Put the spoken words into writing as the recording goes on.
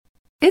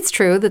It's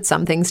true that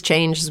some things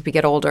change as we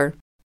get older.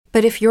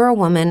 But if you're a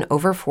woman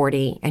over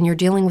 40 and you're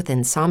dealing with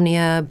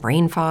insomnia,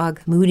 brain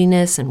fog,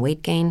 moodiness, and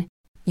weight gain,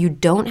 you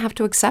don't have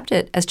to accept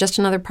it as just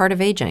another part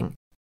of aging.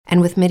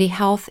 And with MIDI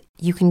Health,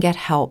 you can get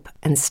help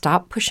and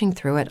stop pushing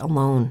through it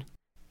alone.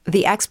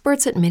 The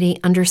experts at MIDI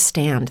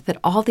understand that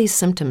all these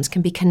symptoms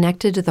can be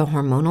connected to the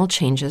hormonal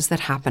changes that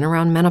happen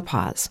around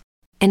menopause,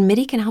 and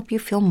MIDI can help you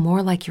feel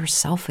more like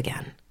yourself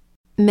again.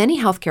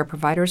 Many healthcare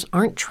providers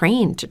aren't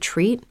trained to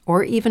treat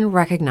or even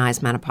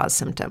recognize menopause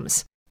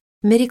symptoms.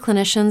 MIDI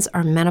clinicians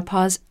are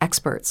menopause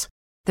experts.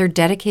 They're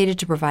dedicated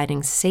to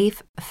providing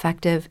safe,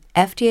 effective,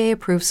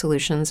 FDA-approved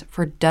solutions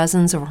for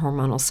dozens of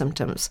hormonal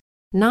symptoms,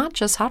 not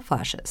just hot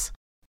flashes.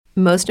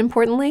 Most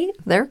importantly,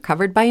 they're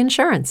covered by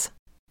insurance.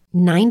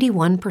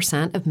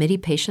 91% of MIDI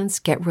patients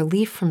get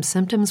relief from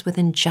symptoms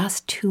within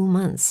just 2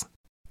 months.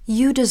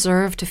 You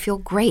deserve to feel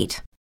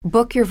great.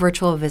 Book your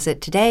virtual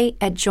visit today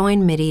at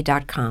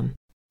joinmidi.com.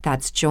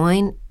 That's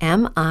joinmidi.com.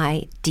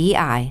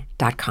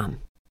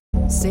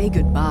 Say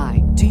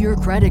goodbye to your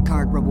credit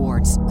card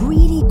rewards.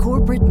 Greedy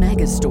corporate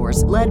mega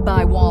stores, led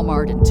by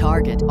Walmart and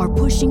Target, are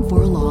pushing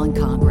for a law in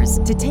Congress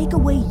to take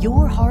away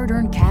your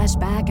hard-earned cash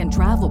back and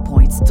travel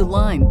points to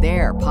line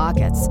their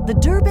pockets. The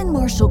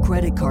Durbin-Marshall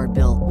credit card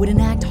bill would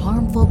enact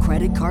harmful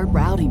credit card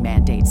routing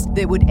mandates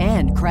that would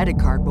end credit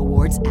card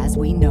rewards as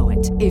we know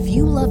it. If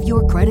you love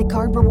your credit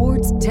card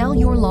rewards, tell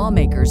your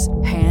lawmakers,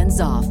 hands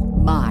off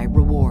my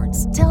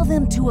rewards. Tell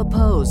them to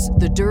oppose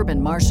the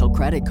Durbin-Marshall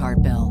credit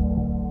card bill.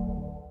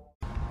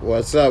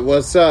 What's up?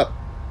 What's up?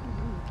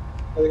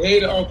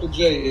 Hey to Uncle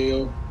J,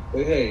 L.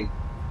 Hey.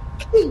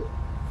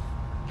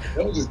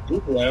 That was just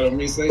Google out on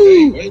me. Say,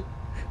 hey, wait.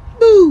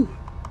 Boo.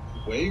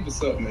 Wave or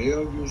something, L.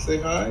 You want to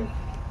say hi?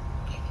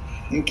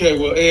 Okay,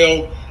 well,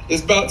 L,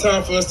 it's about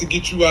time for us to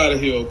get you out of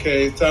here,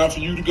 okay? It's time for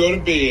you to go to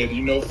bed.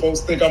 You know,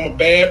 folks think I'm a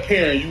bad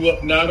parent. You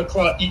up 9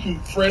 o'clock eating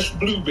fresh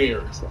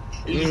blueberries.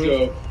 Here you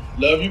go.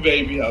 Love you,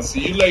 baby. I'll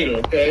see you later,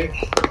 okay?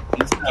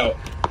 Peace out.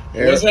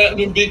 What's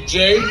happening, Big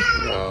J?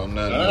 Oh,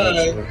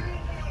 nothing much.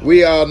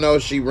 We all know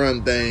she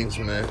run things,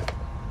 man.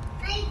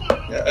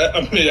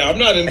 I mean, I'm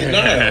not in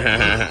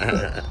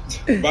denial.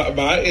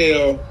 Bye,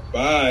 L.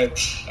 Bye.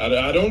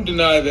 I don't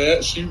deny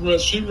that. She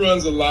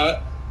runs a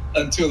lot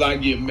until I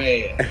get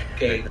mad,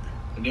 okay?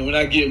 And then when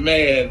I get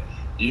mad,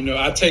 you know,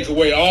 I take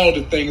away all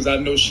the things I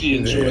know she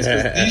enjoys.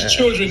 'Cause these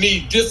children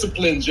need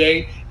discipline,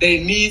 Jay.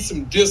 They need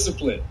some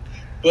discipline.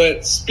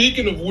 But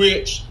speaking of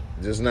which,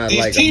 just not these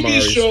like TV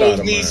Amari shows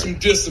Stoudemire. need some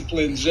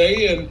discipline,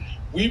 Jay, and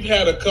we've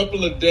had a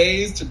couple of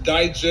days to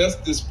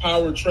digest this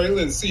Power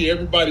trailer and see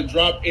everybody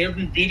drop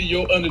every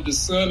video under the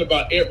sun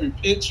about every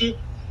picture.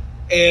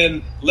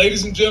 And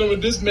ladies and gentlemen,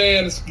 this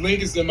man's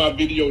link is in my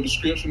video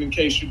description in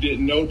case you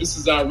didn't know. This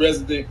is our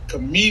resident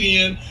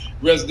comedian,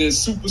 resident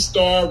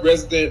superstar,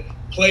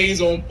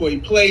 he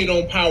played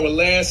on Power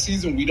last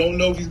season. We don't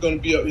know if he's going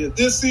to be up here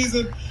this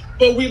season,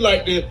 but we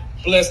like to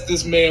bless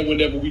this man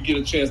whenever we get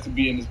a chance to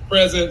be in his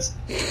presence.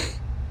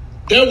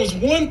 There was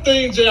one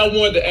thing, Jay, I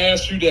wanted to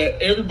ask you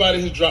that everybody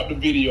has dropped a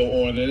video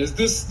on, and it's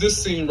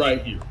this scene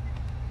right here.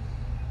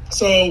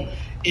 So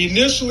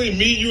initially,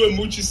 me, you, and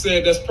Moochie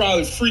said that's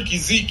probably Freaky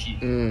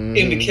Zeke in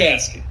the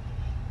casket.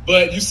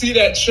 But you see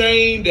that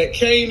chain that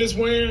Kane is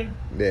wearing?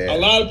 Yeah. A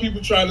lot of people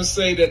trying to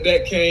say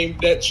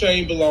that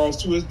chain belongs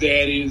to his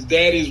daddy. His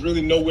daddy is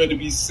really nowhere to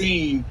be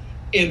seen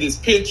in this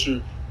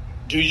picture.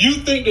 Do you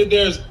think that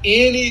there's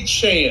any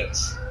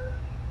chance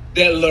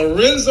that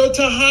Lorenzo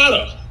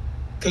Tejada,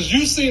 because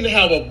you seem to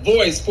have a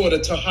voice for the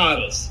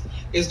Tejadas,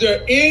 is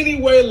there any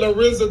way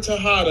Lorenzo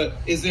Tejada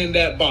is in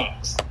that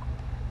box?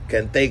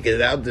 Can take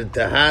it out the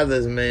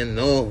Tejadas, man.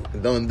 No,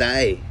 don't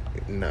die.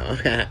 No.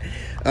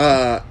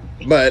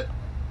 But,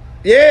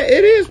 yeah,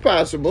 it is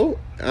possible.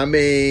 I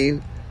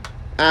mean,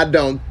 I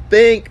don't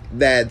think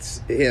that's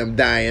him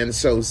dying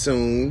so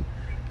soon.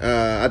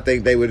 I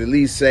think they would at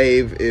least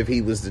save if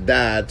he was to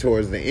die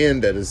towards the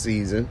end of the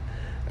season.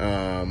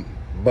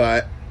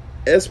 But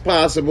it's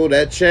possible.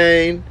 That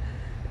chain,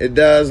 it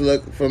does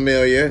look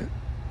familiar.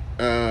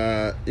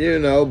 You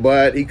know,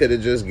 but he could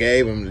have just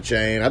gave him the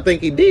chain. I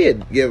think he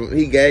did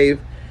he gave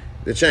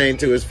the chain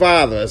to his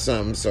father or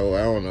something. So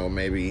I don't know,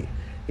 maybe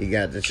he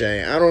got the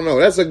chain. I don't know.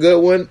 That's a good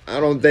one. I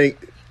don't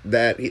think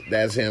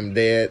that's him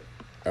dead.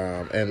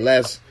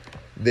 Unless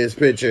this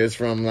picture is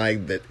from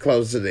like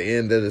close to the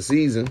end of the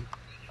season.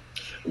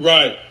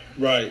 Right.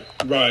 Our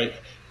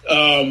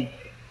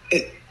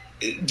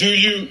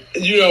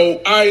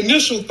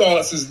initial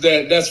thoughts is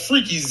that's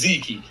Freaky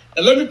Zeke.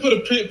 And let me put a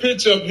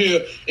picture up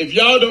here. If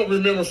y'all don't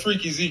remember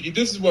Freaky Zeke,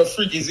 this is what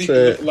Freaky Zeke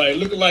looked like.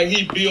 Looking like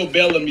he Bill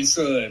Bellamy's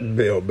son.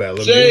 Bill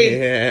Bellamy.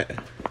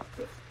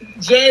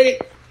 Jay,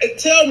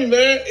 tell me,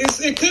 man,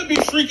 it could be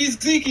Freaky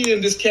Zeke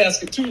in this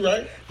casket too,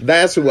 right?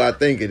 That's who I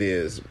think it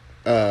is,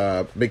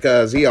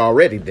 because he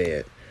already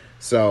dead.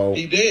 So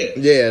he did.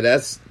 Yeah,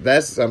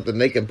 that's something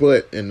they can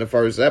put in the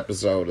first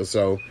episode or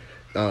so,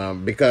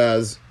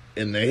 because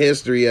in the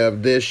history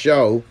of this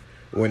show,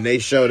 when they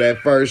show that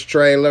first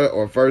trailer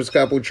or first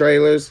couple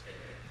trailers,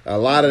 a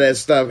lot of that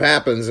stuff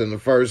happens in the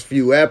first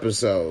few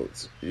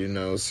episodes, you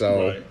know.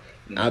 So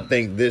I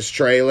think this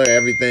trailer,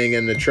 everything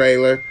in the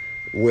trailer,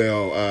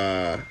 will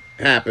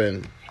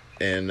happen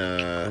in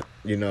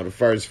the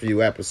first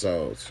few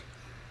episodes.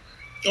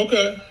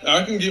 Okay,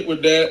 I can get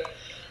with that.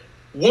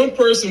 One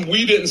person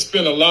we didn't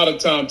spend a lot of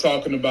time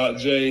talking about,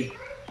 Jay,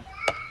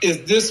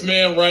 is this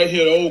man right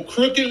here, the old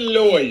crooked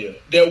lawyer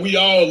that we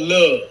all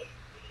love.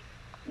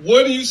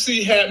 What do you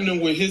see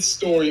happening with his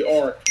story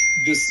arc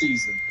this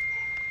season?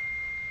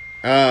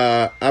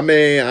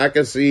 I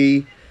can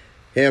see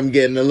him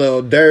getting a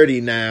little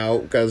dirty now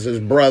because his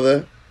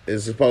brother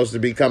is supposed to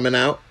be coming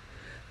out.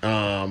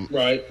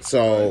 Right.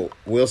 So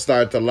we'll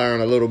start to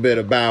learn a little bit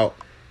about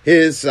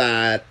his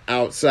side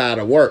outside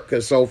of work,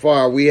 because so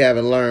far we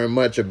haven't learned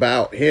much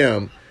about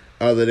him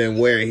other than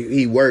where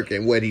he work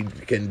and what he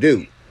can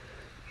do.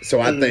 So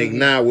I think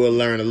now we'll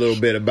learn a little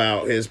bit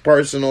about his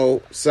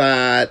personal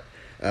side,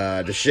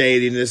 the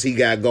shadiness he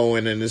got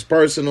going in his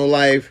personal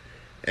life,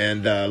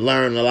 and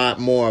learn a lot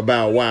more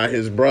about why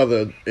his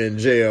brother in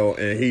jail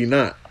and he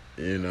not.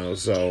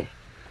 So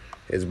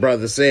his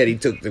brother said he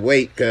took the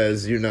weight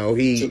because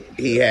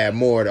he had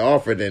more to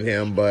offer than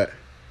him, but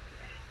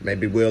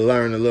maybe we'll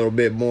learn a little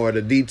bit more of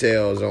the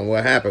details on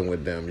what happened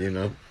with them.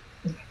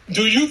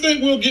 Do you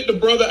think we'll get the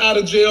brother out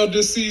of jail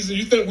this season?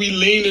 You think we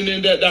leaning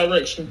in that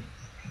direction?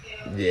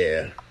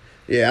 Yeah,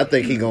 I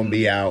think he gonna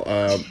be out.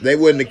 They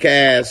wouldn't have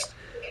cast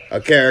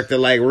a character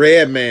like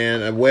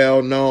Redman, a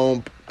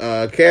well-known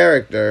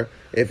character,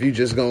 if you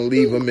just gonna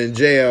leave him in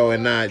jail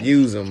and not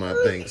use him. I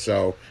think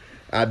so.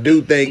 I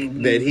do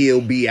think that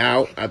he'll be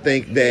out. I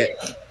think that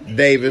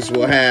Davis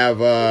will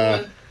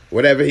have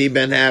whatever he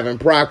been having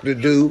Proctor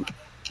do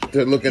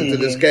to look into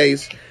this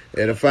case.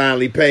 It'll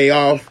finally pay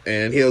off,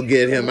 and he'll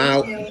get him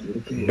out.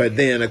 But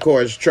then, of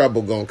course,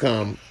 trouble gonna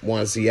come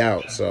once he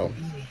out. So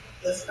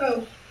let's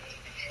go.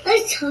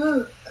 Let's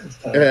talk.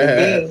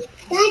 Daddy,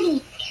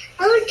 I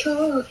want to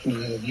talk.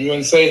 You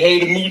want to say hey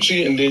to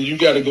Moochie, and then you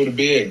got to go to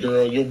bed,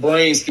 girl. Your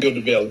brain's still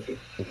developing.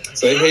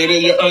 Say hey to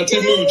your Auntie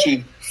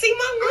Moochie. See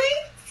my ring?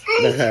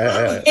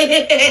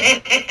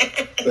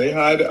 Say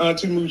hi to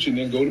Auntie Moochie, and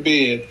then go to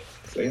bed.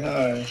 Say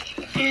hi.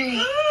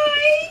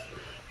 Hi.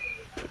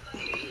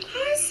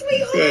 Hi,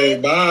 sweetheart. Say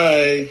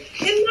bye.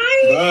 Good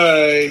night.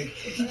 Bye.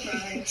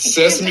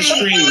 Sesame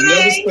Street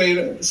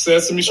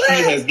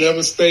has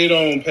never stayed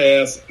on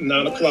past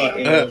 9 o'clock.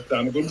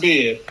 Time to go to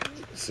bed.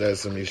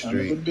 Sesame Time to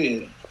go to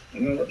Street. bed.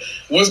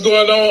 What's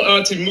going on,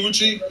 Auntie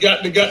Moochie?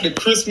 Got the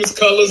Christmas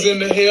colors in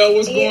the hair.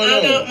 What's going I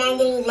on? got my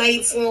little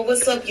lights on.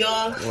 What's up,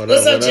 y'all?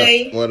 What's up,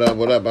 Jay? What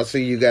up? I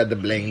see you got the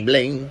bling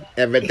bling.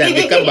 Every time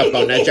you come up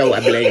on that show, I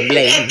bling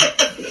bling.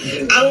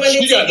 I wanted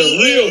She to got the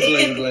be real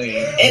bling bling.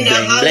 in the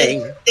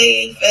Bling,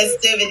 holiday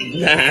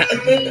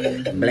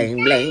festivities.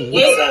 Bling bling.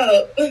 What's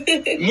up?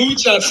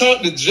 Mooch, I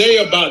talked to Jay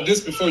about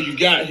this before you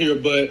got here,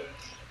 but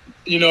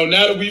now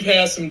that we've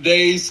had some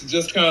days to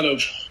just kind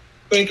of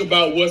think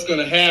about what's going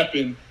to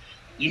happen,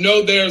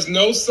 there's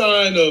no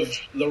sign of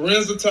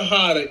Lorenzo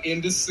Tejada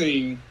in the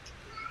scene,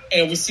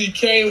 and we see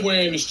Kane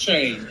wearing his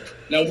chain.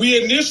 Now,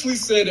 we initially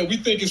said that we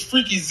think it's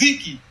Freaky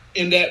Zeke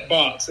in that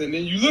box, and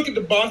then you look at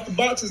the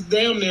box is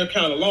damn near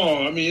kind of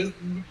long. I mean,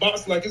 the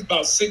box like it's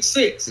about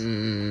 6'6".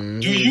 Mm-hmm.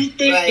 Do you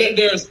think that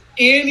there's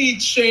any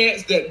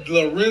chance that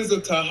Lorenzo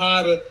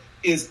Tejada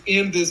is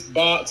in this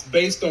box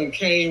based on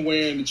Kane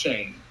wearing the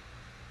chain?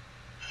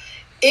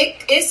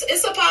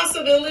 It's a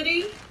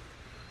possibility.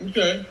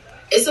 Okay.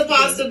 It's a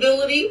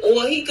possibility,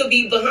 or he could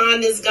be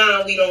behind this guy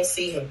and we don't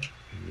see him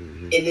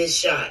in this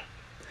shot.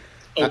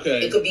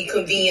 Okay. It could be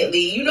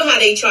conveniently. You know how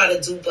they try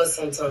to dupe us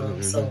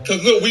sometimes. So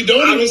Because look, we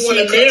don't even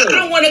see Mary. I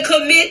don't want to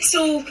commit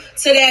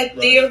to that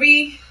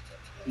theory.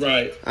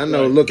 Right. I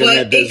know. Right. Looking But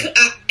at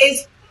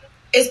this,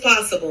 it's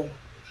possible.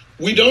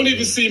 We don't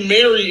even see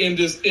Mary in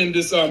this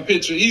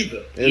picture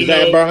either. is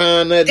that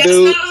behind that That's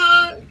dude? not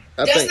her.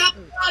 I That's think- not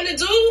behind the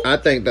dude. I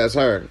think that's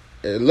her.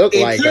 It looked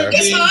It like could her. be.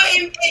 It's her,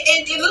 and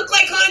it looked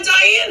like her and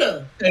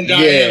Diana. And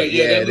Diana,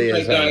 Yeah, that it looks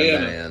is like her and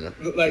Diana. Diana.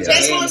 Look like Yeah. That's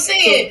Diana. what I'm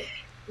saying.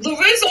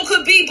 Lorenzo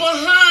could be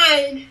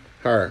behind.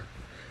 Her.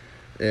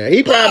 Yeah,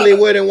 he probably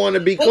wouldn't want to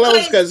be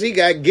close because he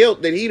got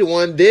guilt that he the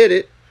one did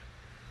it.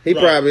 He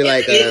Right. probably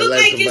like It looked let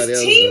like somebody his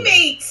else.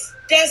 teammates.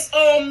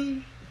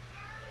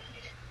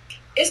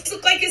 It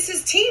looked like it's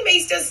his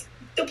teammates. That's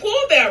the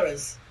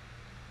pallbearers.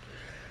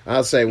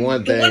 I'll say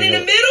one The thing one in the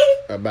middle.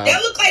 about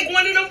That looked like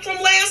one of them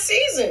from last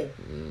season.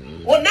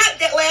 Well, not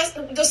that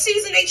the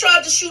season they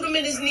tried to shoot him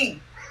in his knee.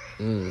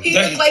 He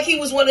looked like he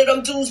was one of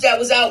them dudes that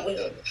was out with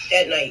him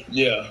that night.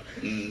 Yeah.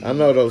 I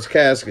know those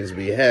caskets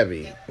be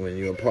heavy when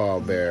you're a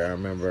pallbearer. I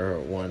remember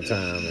one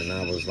time and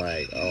I was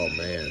like, oh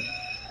man,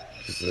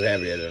 this is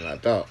heavier than I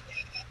thought.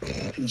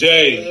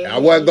 Jay. I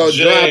wasn't gonna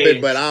Jay. drop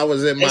it, but I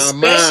was in my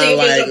Especially mind if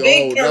like, there's a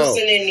big oh no.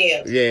 person in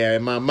there. Yeah,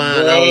 in my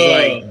mind I was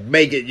like,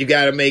 make it, you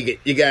gotta make it,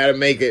 you gotta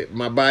make it.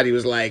 My body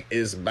was like,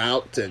 it's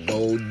about to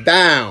go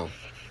down.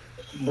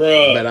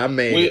 Bruh. But I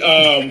made it.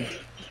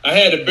 I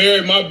had to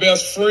bury my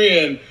best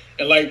friend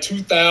in like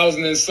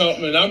 2000 and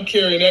something, and I'm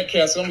carrying that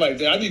casket. I'm like,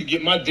 I need to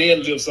get my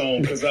deadlifts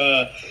on because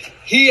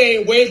He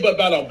ain't weighed but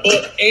about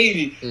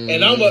 $180,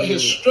 and I'm up here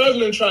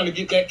struggling trying to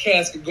get that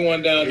casket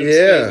going down the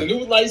stairs, and it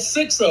was like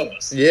 6 of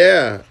us.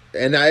 Yeah,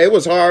 and it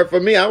was hard for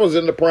me. I was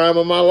in the prime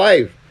of my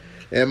life,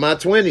 in my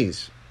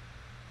 20s.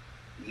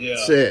 Yeah,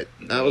 shit.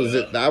 I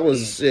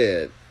was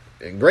shit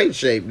in great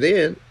shape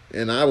then,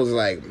 and I was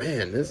like,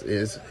 man, this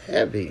is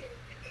heavy.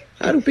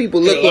 How do people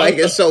look like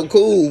it's so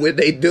cool when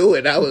they do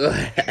it? I was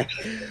like,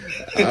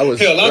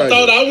 I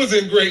thought I was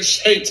in great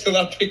shape till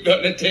I picked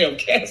up that damn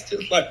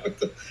casket. Like, what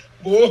the,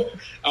 boy,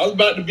 I was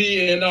about to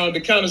be in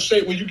the kind of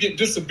shape where you get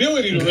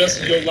disability the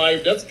rest of your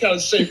life. That's the kind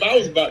of shape I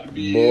was about to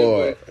be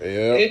in. But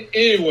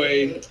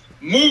anyway,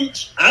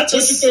 Mooch, I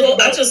just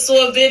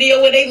saw a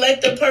video where they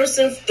let the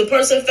person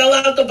fell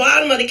out the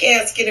bottom of the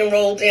casket and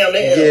rolled down the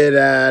hill. Get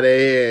out of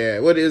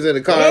here! What is it?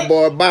 A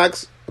cardboard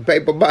box, a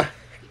paper box?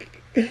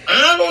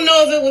 I don't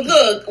know if it would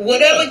look.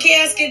 Whatever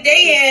casket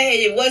they had,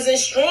 it wasn't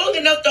strong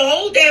enough to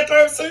hold that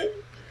person.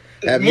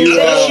 Have you?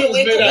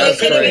 That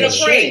could have been a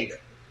prank.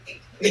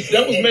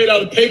 That was made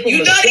out of paper.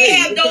 You know they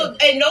have those,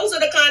 and those are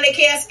the kind of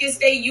caskets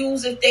they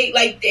use if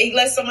they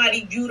let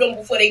somebody view them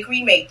before they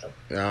cremate them.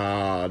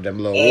 Oh, them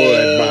little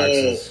wood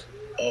boxes.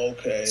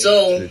 Okay.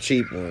 So the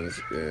cheap ones.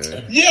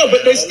 Yeah,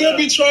 but they still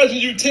be charging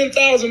you $10,000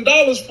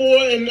 for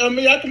it, and I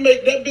mean I can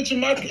make that bitch in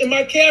my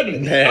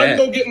cabinet. I can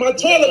go get my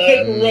toilet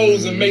paper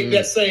rolls and make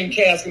that same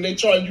casket, and they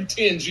charge you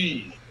 10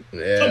 G's.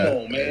 Yeah, come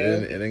on,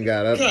 man. It ain't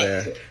got up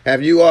there.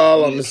 Have you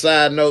all, on the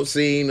side note,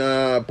 seen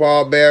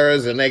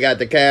pallbearers and they got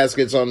the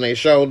caskets on their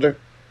shoulder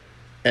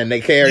and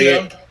they carry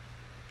it?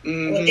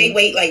 Mm-hmm. Well,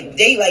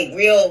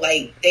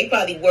 they they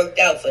probably worked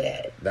out for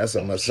that. That's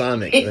a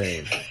Masonic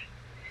thing.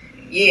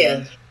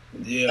 Yeah,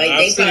 like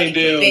they probably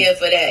prepared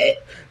for that.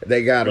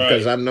 They got it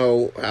because I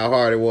know how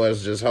hard it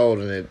was just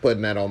holding it,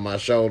 putting that on my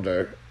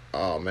shoulder.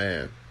 Oh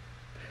man,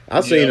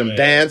 I've seen them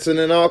dancing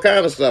and all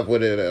kind of stuff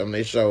with it on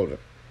their shoulder.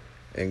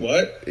 And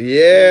what?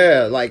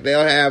 Yeah, like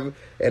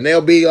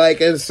they'll be like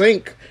in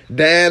sync,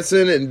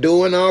 dancing and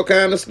doing all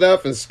kind of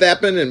stuff and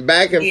stepping and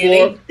back and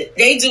forth.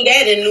 They do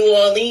that in New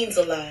Orleans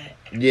a lot.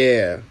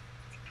 Yeah,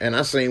 and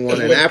I seen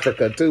one in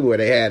Africa too where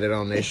they had it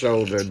on their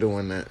shoulder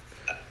doing that.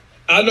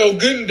 I know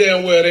good and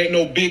damn well there ain't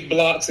no big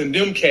blocks in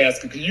them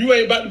caskets. You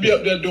ain't about to be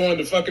up there doing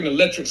the fucking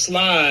electric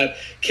slide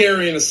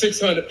carrying a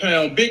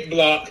 600-pound big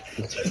block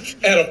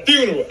at a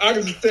funeral. I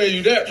can just tell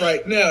you that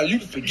right now. You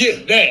can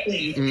forget that.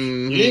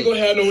 You ain't gonna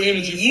have no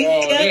energy for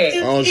all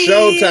that. On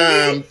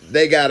Showtime,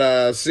 they got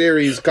a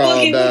series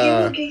called,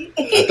 I think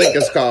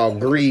it's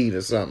called Greed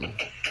or something.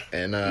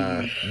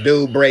 And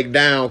dude break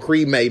down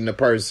cremating a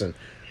person.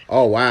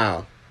 Oh,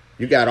 wow.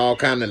 You got all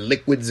kind of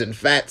liquids and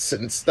fats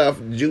and stuff,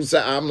 juice.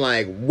 I'm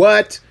like,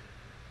 what?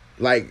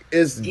 Like,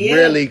 it's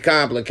really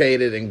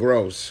complicated and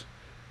gross.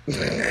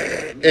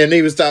 And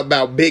he was talking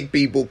about big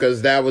people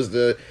because it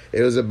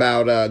was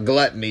about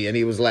gluttony. And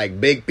he was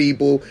like, big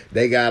people,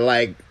 they got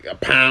like a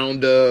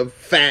pound of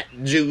fat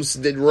juice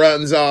that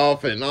runs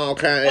off and all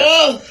kind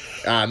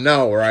of. I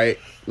know, right?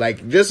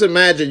 Like, just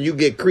imagine you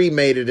get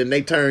cremated and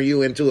they turn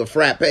you into a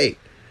frappe.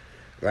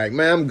 Like,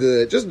 man, I'm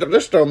good. Just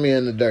throw me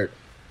in the dirt.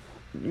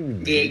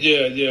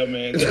 Yeah,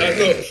 man.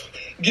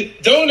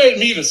 Donate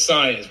me to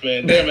science,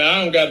 man. Damn it,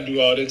 I don't got to do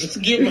all this.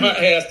 Just give my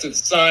ass to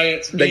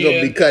science. They're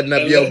going to be cutting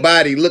up your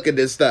body. Look at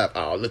this stuff.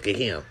 Oh, look at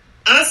him.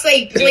 I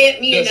say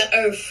plant me in the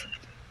earth.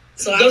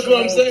 So that's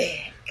what I'm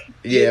saying.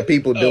 Yeah,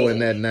 people doing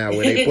that now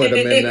where they put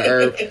them in the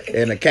earth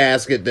in a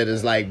casket that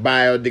is like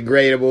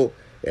biodegradable.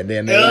 And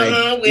then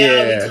they're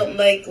where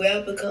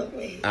I become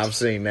like. I've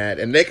seen that.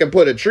 And they can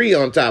put a tree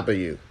on top of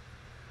you.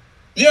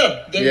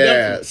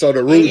 Yeah, so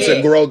the roots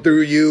will grow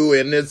through you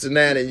and this and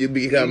that, and you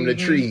become the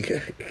tree.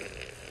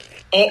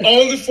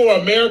 Only for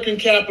American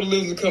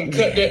capitalism to come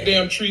cut that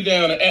damn tree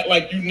down and act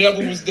like you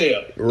never was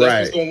there. That's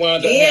what's gonna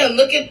wind up happening.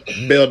 Look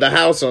at build a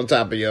house on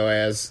top of your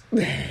ass.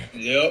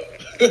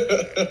 Yep.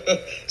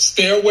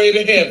 Stairway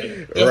to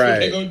heaven. That's what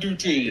they're gonna do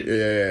to you.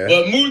 Yeah.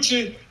 But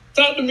Moochie,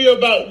 talk to me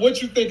about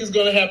what you think is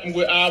gonna happen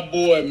with our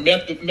boy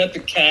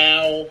Method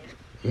Cow.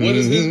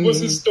 What's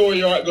his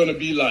story arc gonna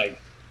be like?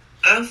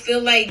 I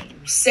feel like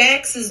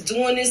Sachs is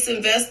doing this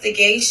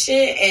investigation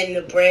and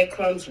the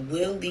breadcrumbs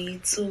will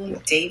lead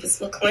to Davis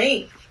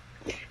McClain.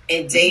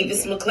 And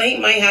Davis McClain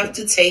might have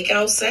to take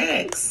out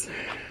Sachs.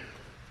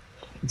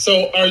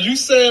 So are you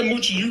saying,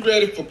 Moochie, you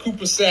ready for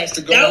Cooper Sachs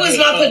to go? That was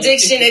my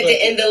prediction at the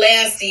end of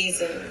last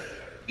season.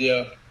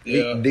 Yeah.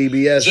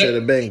 DBS should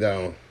have been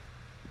gone.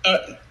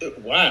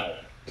 Wow.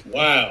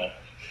 Yeah,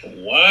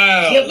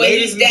 but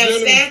he's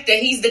that factor.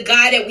 He's the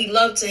guy that we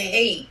love to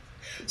hate.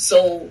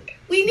 So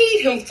we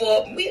need him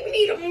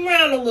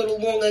around a little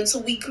longer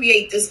until we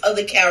create this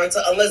other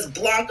character, unless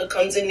Blanca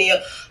comes in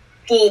there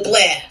full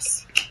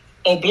blast.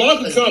 Oh,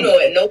 Blanca coming.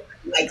 And nobody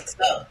likes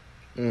her.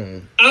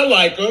 I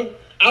like her.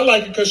 I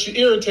like her because she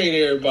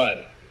irritated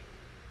everybody.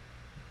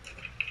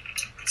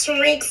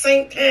 Tariq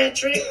St.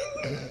 Patrick.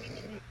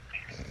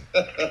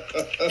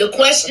 The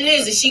question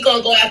is she going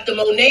to go after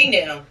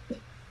Monet now?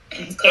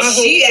 Because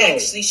she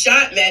actually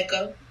shot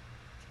Mecca.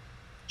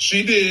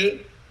 She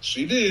did.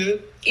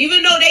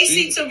 Even though they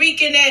see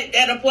Tariq in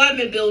that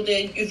apartment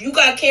building, if you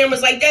got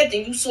cameras like that,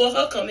 then you saw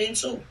her come in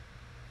too.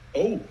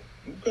 Oh,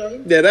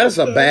 okay. Yeah, that's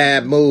a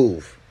bad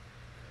move.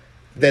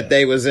 That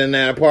they was in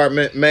that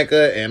apartment,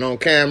 Mecca, and on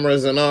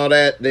cameras and all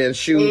that, then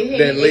shoot,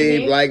 then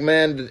leave. Like,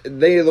 man,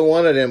 neither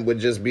one of them would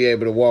just be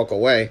able to walk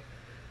away.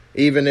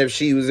 Even if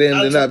she was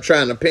ending up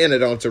trying to pin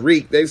it on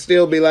Tariq, they'd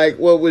still be like,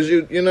 what was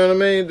you know what I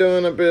mean,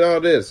 doing up in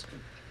all this?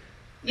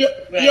 Yo,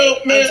 right. yo,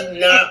 man. I do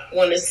not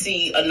want to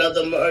see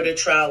another murder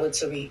trial with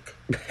Tariq.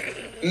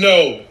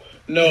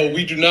 No,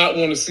 we do not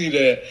want to see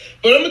that.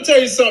 But I'm going to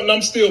tell you something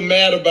I'm still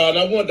mad about, and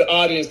I want the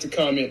audience to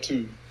comment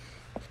too.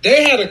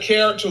 They had a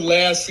character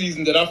last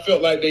season that I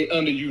felt like they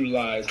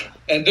underutilized,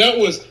 and that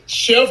was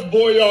Chef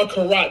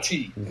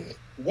Boyardee.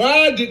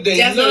 Why did they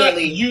not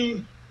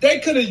use... They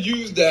could have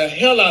used the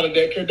hell out of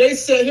that character. They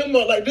set him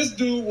up like this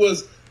dude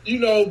was,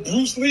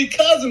 Bruce Lee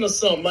cousin or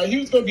something. Like he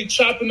was going to be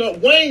chopping up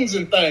wings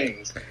and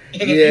things.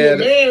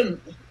 And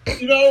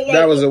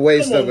that was a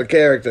waste of a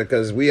character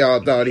because we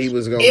all thought he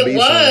was going to be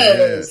something.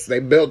 Yeah. They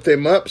built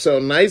him up so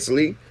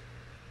nicely,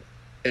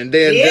 and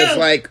then just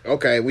like,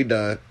 okay, we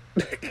done.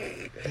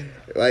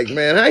 Like,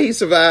 man, how he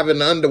survived in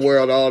the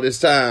underworld all this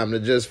time to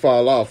just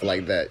fall off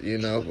like that,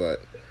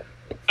 But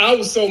I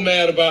was so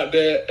mad about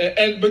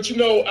that. But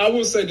I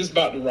will say this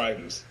about the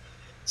writers.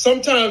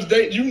 Sometimes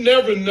you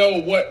never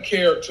know what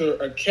character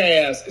or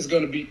cast is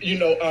going to be,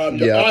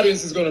 the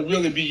audience is going to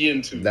really be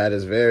into. That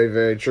is very,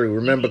 very true.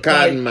 Remember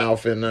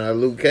Cottonmouth in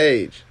Luke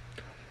Cage?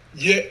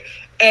 Yeah.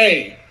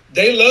 Hey,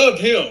 they loved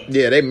him.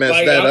 Yeah, they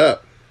messed that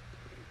up.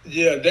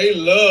 Yeah, they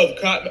love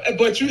Cotton.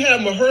 But you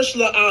have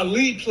Mahershala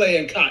Ali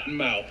playing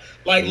Cottonmouth.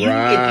 Like, if you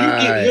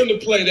get him to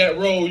play that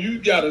role, you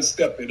got to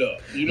step it up.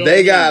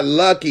 They got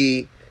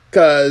lucky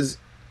because,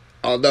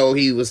 although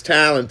he was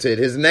talented,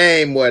 his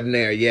name wasn't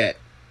there yet.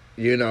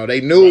 They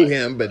knew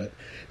him, but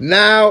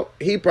now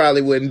he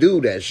probably wouldn't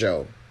do that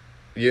show.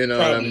 You know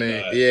probably what I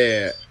mean? Not.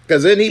 Yeah.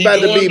 Because then he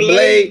about to be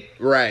Blade.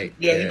 Right.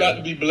 Yeah, he about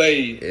to be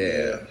Blade.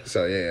 Yeah.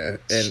 So,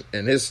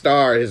 and his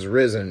star has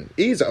risen.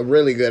 He's a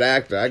really good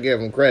actor. I give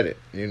him credit,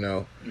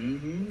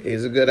 Mm-hmm.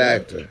 He's a good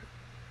actor.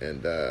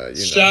 And,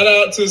 Shout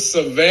out to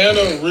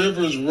Savannah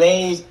Rivers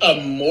Rose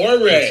Amore.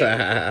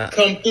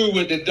 Come through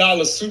with the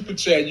 $1 super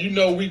chat.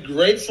 We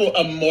grateful,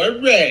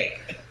 Amore.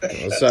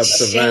 What's up,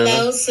 Savannah?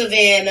 Hello,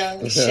 Savannah.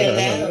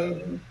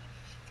 Hello.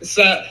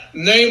 So,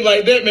 name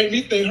like that make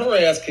me think her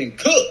ass can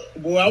cook.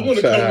 Boy, I want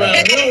to come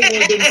around here on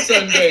one of them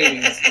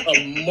Sundays.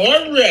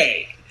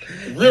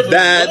 Amore. Rivers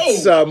That's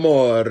Rose.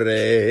 Amore.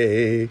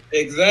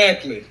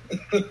 Exactly.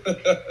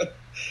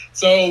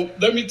 So,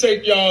 let me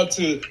take y'all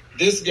to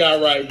this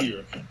guy right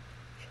here.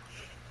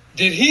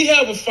 Did he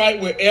have a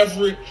fight with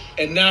Everett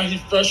and now he's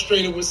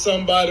frustrated with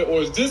somebody, or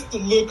is this the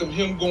look of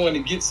him going to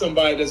get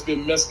somebody that's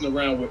been messing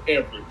around with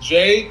Everett?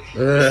 Jay,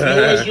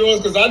 it's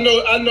yours because I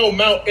know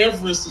Mount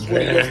Everest is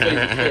one of your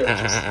favorite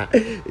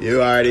characters.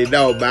 You already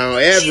know Mount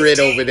Everett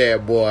over there,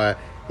 boy.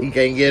 He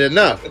can't get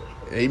enough.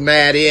 He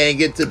mad he ain't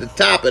get to the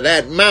top of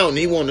that mountain.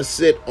 He want to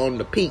sit on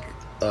the peak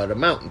of the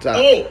mountaintop.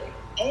 Oh.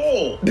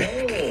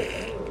 Okay.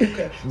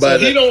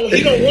 But so he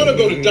don't want to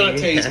go to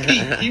Dante's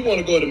Peak. He want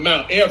to go to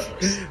Mount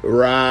Everest.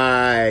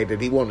 Right,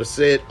 and he want to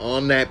sit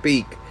on that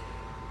peak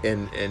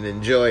and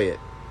enjoy it.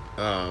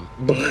 But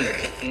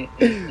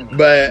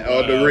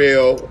on the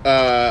real,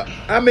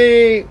 I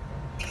mean,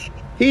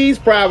 he's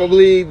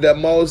probably the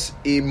most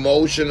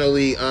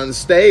emotionally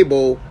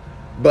unstable,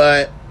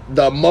 but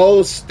the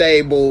most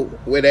stable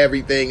with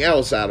everything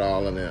else out of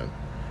all of them.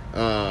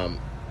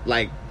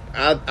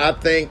 I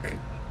think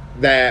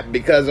that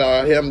because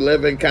of him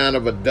living kind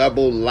of a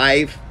double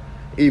life,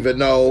 even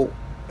though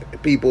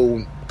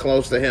people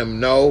close to him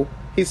know,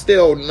 he's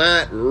still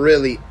not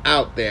really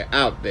out there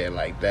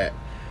like that.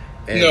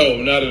 And no,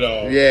 not at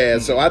all. Yeah,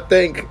 so I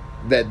think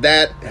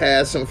that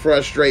has some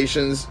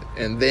frustrations,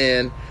 and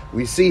then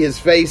we see his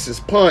face is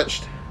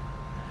punched.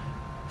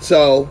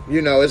 So,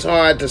 it's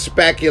hard to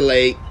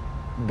speculate,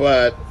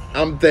 but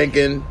I'm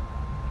thinking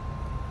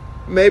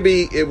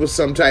maybe it was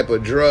some type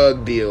of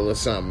drug deal or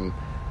something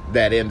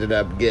that ended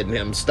up getting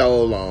him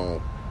stole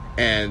on,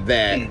 and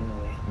that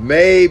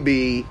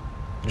maybe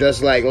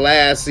just like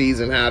last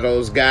season how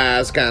those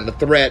guys kind of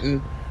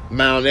threatened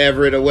Mount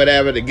Everett or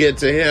whatever to get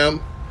to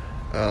him,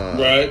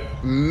 right,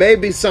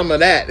 maybe some of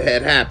that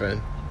had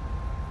happened,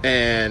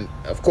 and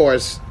of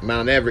course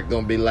Mount Everett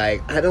gonna be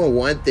like, I don't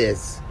want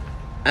this,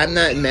 I'm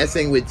not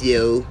messing with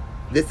you,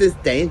 this is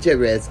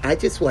dangerous, I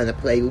just want to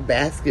play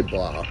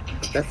basketball,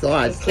 that's all.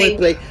 I just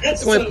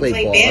want to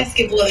play ball.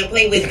 Basketball and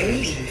play with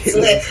booties.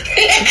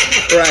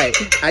 Right.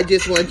 I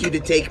just want you to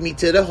take me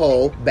to the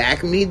hole,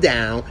 back me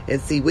down, and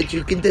see what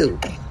you can do.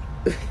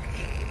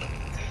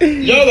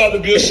 Y'all ought to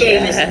be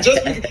ashamed.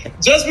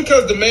 Just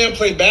because the man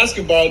played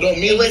basketball don't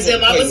mean it was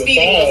him. I was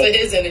feeding off of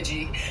his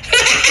energy.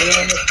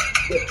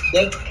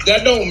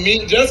 That don't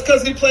mean just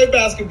because he played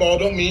basketball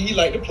don't mean he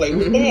like to play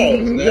with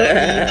balls.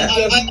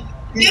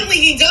 Really,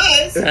 he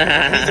does. He's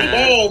a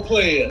ball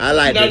player. I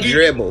like to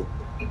dribble.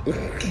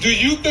 Do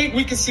you think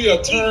we can see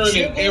a turn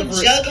in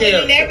Everett's character?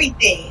 And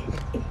everything.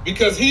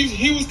 because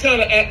he was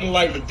kind of acting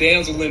like the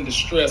damsel in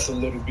distress a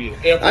little bit.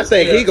 I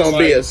think he gonna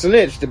be a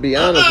snitch, to be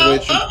honest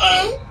with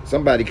you.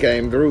 Somebody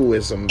came through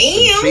with some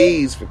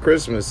cheese for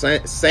Christmas.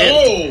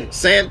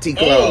 Santa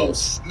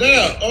Claus.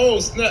 Oh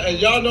snap! And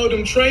y'all know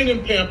them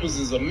training Pampers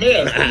is a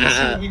mess. Let me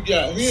see what we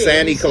got here.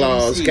 Santa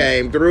Claus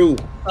came through.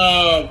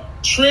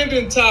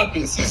 Trending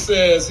topics. He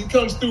says he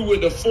comes through with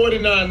the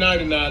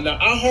 $49.99. Now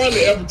I hardly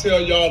ever tell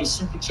y'all to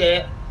super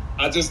chat.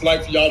 I just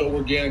like for y'all to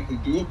organically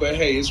do it. But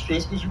hey, it's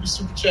Christmas. You can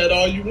super chat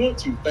all you want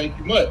to. Thank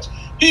you much.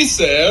 He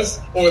says,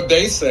 or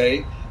they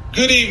say,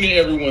 good evening,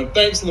 everyone.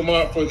 Thanks,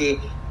 Lamont, for the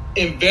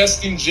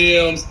investing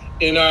gems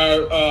in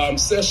our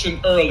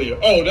session earlier.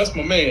 Oh, that's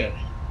my man.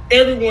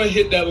 Everyone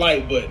hit that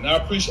like button. I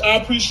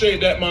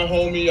appreciate that, my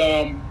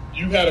homie.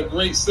 You had a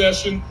great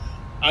session.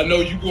 I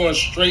know you going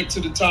straight to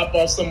the top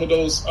off some of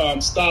those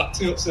stock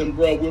tips, and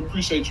bro, we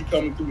appreciate you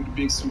coming through with the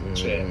big super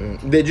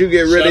chat. Did you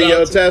get rid of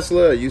your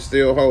Tesla? Or are you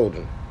still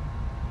holding?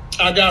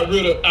 I got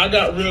rid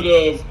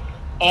of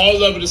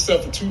all of it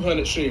except for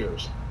 200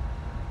 shares.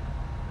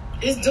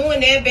 It's doing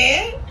that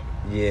bad?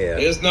 Yeah.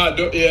 It's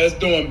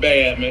doing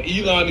bad, man.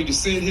 Elon need to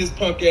sit his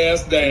punk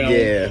ass down,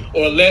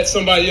 or let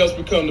somebody else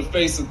become the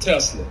face of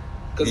Tesla,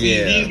 because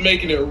he's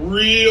making it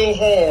real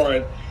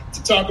hard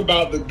to talk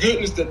about the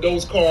goodness that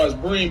those cars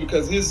bring,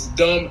 because his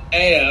dumb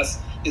ass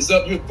is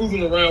up here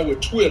fooling around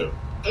with Twitter.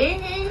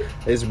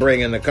 Mm-hmm. It's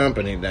bringing the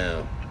company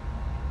down.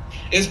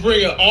 It's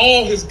bringing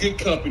all his good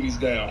companies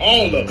down,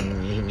 all of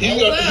them. He's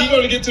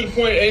going to get to the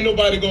point ain't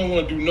nobody going to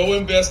want to do no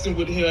investing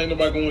with him. Ain't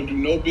nobody going to do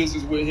no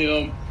business with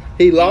him.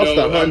 He lost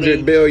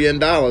 $100 billion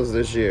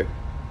this year.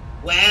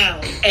 Wow.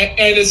 And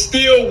it's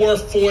still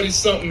worth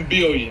 40-something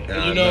billion.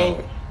 You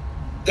know,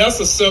 that's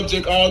a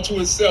subject all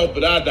to itself,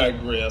 but I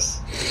digress.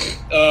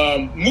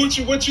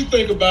 Moochie, what you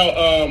think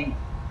about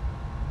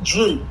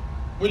Drew?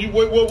 What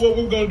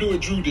we're going to do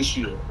with Drew this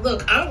year?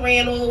 Look, I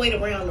ran all the way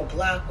around the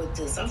block with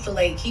this. I feel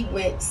like he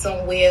went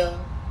somewhere.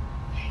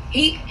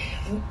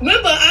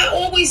 Remember, I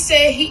always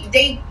said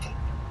they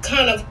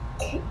kind of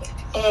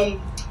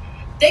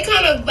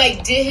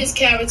like did his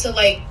character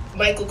like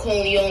Michael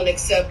Corleone,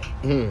 except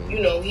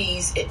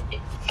he's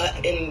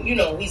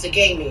he's a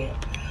gay man.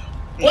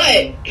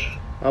 But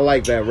I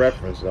like that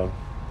reference though.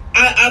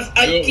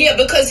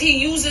 Because he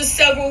uses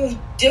several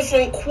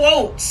different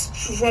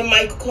quotes from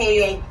Michael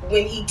Corleone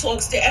when he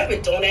talks to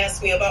Everett. Don't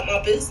ask me about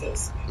my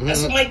business. Mm-hmm.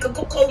 That's what Michael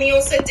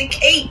Corleone said to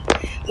Kate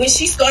when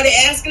she started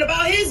asking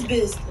about his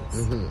business.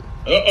 Mm-hmm.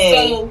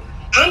 So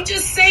I'm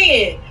just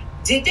saying,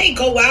 did they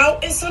go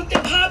out and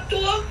something popped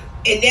off,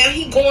 and now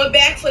he going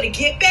back for the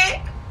get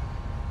back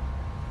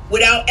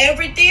without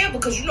Everett there?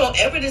 Because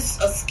Everett is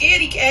a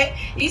scaredy cat.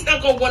 He's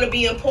not gonna want to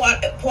be in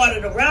part of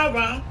the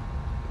rah-rah.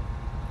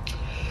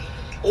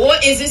 Or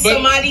is it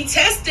somebody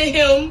testing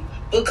him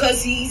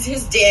because he's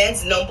his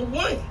dad's number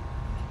one?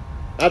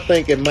 I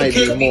think it might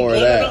be more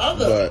of that.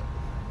 But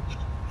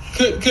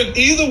could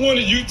either one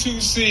of you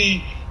two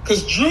see?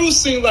 Because Drew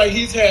seemed like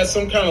he's had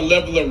some kind of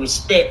level of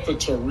respect for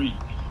Tariq.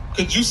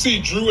 Could you see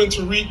Drew and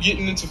Tariq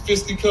getting into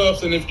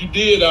fisticuffs? And if you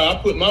did, I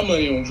put my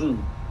money on Drew.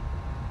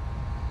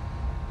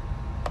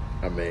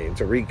 I mean,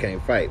 Tariq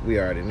can't fight. We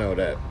already know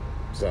that.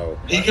 So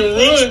he can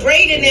run.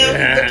 Braden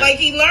now look like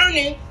he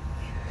learning.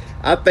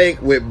 I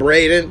think with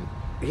Braden,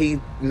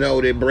 he know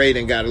that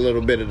Braden got a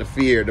little bit of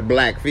the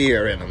black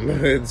fear in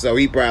him. So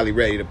he probably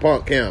ready to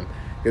punk him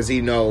because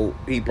he know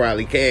he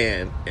probably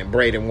can, and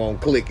Braden won't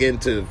click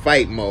into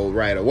fight mode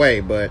right away.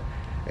 But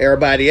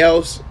everybody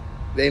else,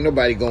 ain't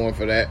nobody going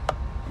for that.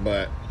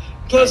 But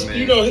plus,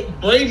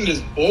 Braden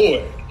is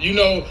bored.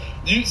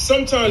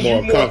 Sometimes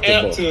you're more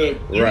apt to,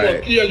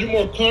 you're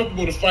more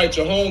comfortable to fight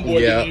your homeboy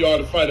than you are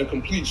to fight a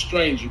complete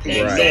stranger.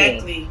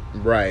 Exactly.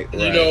 Right.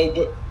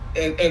 But.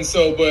 And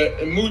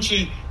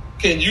Moochie,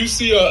 can you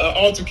see an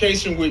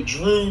altercation with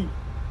Drew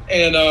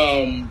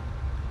and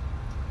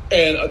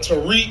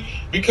Tariq?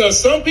 Because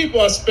some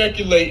people are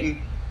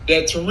speculating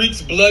that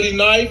Tariq's bloody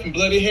knife and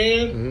bloody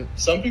hand.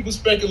 Some people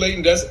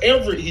speculating that's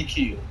Everett he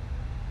killed.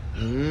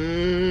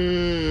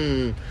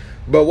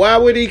 But why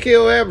would he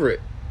kill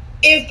Everett?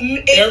 If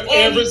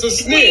Everett's a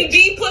snitch, Queen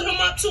B put him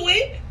up to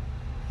it.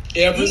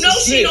 Everett's a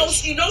snitch.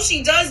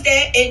 She does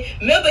that, and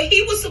remember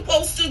he was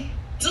supposed to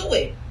do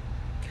it.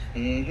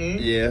 Mm-hmm.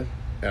 Yeah,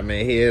 I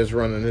mean he is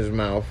running his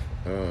mouth.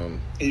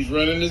 He's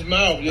running his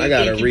mouth. I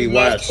gotta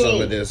rewatch some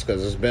of this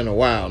because it's been a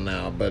while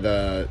now. But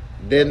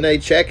didn't they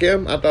check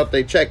him? I thought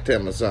they checked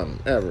him or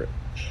something. Everett.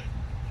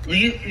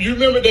 You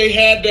remember they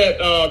had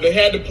that? They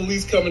had the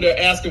police coming there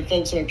asking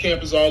folks on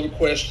campus all the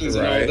questions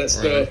and all that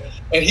stuff.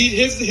 And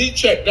he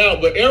checked out,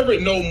 but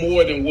Everett know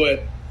more than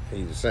what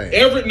he's saying.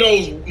 Everett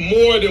knows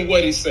more than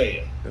what he's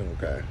saying.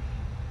 Okay.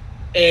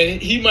 And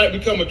he might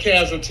become a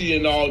casualty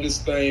in all this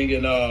thing.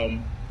 And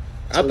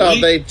I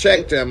thought they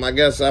checked him. I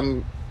guess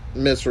I'm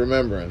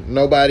misremembering.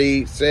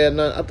 Nobody said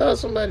nothing. I thought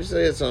somebody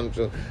said something.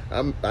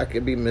 So I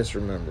could be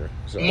misremembering.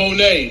 So.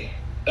 Monet.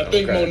 I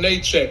think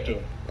Monet checked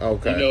him.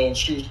 Okay.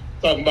 She was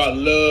talking about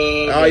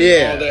love. Oh,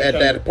 yeah. At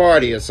that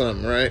party or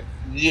something, right?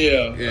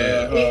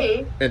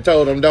 And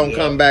told him don't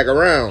come back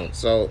around.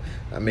 So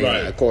I mean,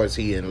 of course,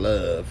 he in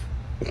love.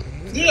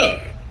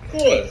 Yeah, of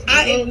course.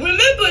 I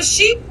remember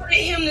she wanted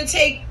him to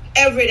take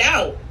Everett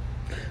out.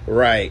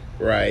 Right.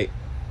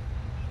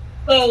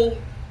 So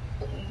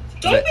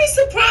don't be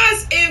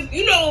surprised if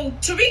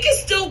Tariq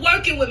is still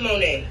working with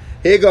Monet.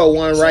 Here go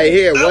one right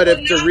here. What if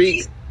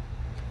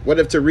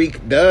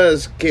Tariq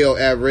does kill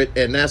Everett,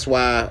 and that's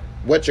why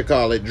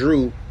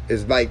Drew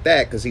is like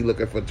that because he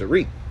looking for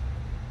Tariq.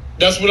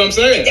 That's what I'm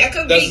saying. That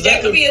could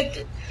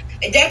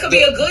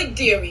be a good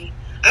theory.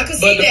 I could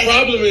see that.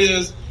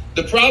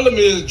 The problem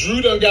is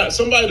Drew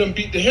somebody done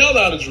beat the hell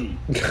out of Drew.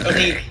 I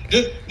mean,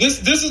 this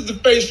is the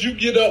face you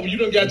get up when you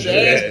done got your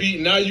ass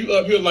beat. Now you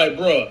up here like,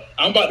 bruh,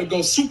 I'm about to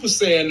go Super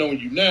Saiyan on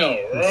you now.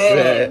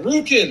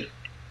 Rukin.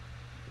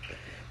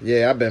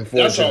 Yeah, I've been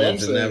fortunate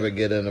to never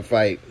get in a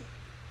fight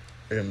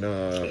and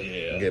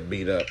get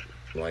beat up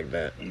like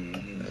that.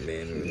 Mm-hmm. I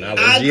mean, when I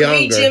was younger. I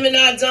agree,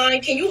 Gemini Don.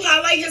 Can you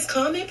highlight his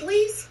comment,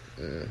 please?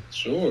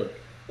 Sure.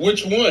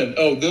 Which one?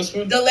 Oh, this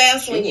one? The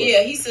last one,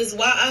 yeah. He says,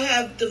 "Why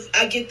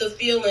I get the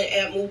feeling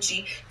at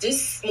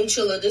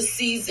Muchilla this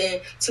season,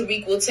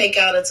 Tariq will take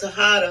out a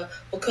Tejada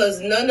because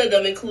none of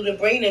them, including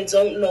Brandon,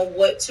 don't know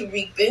what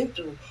Tariq been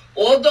through.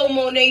 Although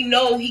Monet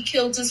know he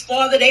killed his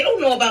father, they don't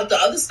know about the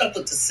other stuff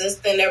with the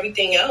sister and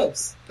everything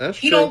else.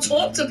 He don't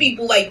talk to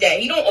people like that.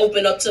 He don't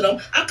open up to them.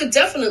 I could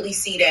definitely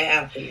see that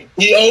happening.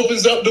 He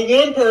opens up to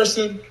one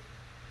person,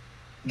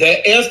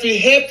 that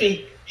Effie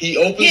Heppy. He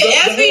opens up to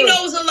her. Effie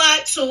knows a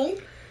lot too.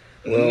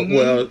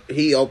 Well,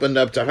 he opened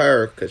up to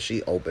her because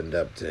she opened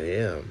up to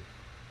him.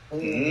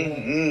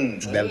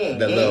 That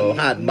little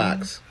hot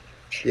box.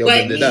 He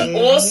opened it up. He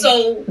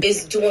also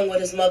is doing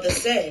what his mother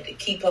said, to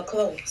keep her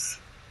close.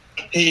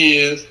 He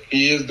is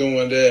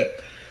doing that.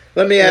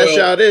 Let me ask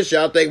y'all this.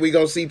 Y'all think we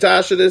going to see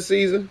Tasha this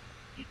season?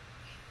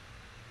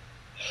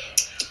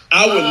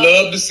 I would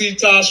love to see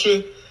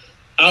Tasha.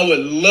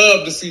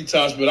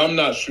 But I'm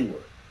not sure.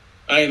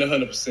 I ain't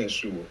 100%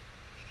 sure.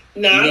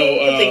 No, I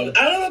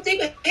don't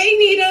think. Hey,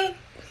 Nita.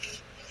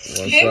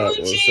 Hey,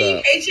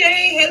 Lucci. Hey,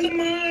 Jay. Hey,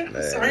 Lamont.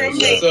 Sorry, I'm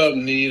late. What's up,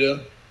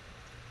 Nita?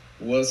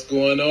 What's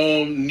going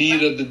on?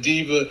 Nita, the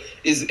diva,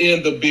 is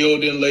in the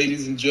building,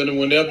 ladies and gentlemen.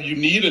 Whenever you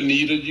need a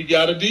Nita, you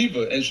got a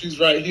diva, and she's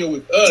right here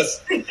with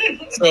us.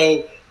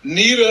 So,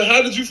 Nita,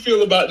 how did you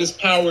feel about this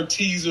power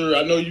teaser?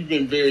 I know you've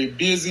been very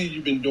busy.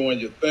 You've been doing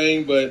your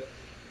thing, but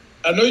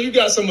I know you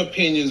got some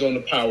opinions on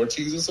the power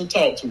teaser, so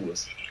talk to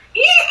us.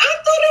 Yeah, I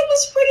thought it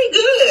was pretty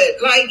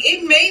good. Like,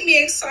 it made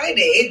me excited.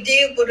 It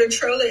did what a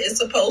trailer is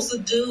supposed to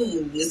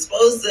do. It's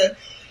supposed to,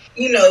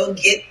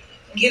 get,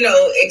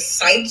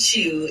 excite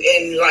you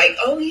and like,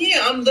 oh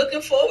yeah, I'm looking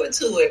forward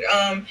to it.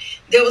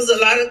 There was a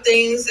lot of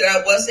things that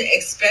I wasn't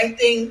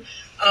expecting.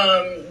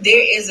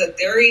 There is a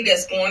theory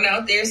that's going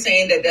out there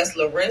saying that that's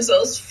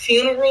Lorenzo's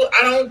funeral.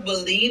 I don't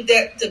believe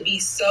that to be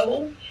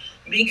so,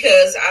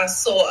 because I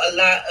saw a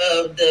lot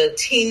of the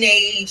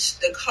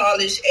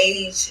college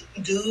age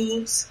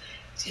dudes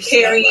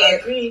carrying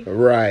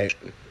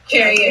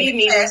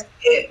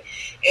casket,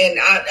 and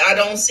I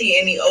don't see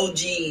any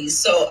OGs.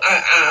 So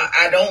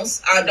I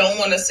don't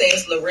want to say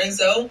it's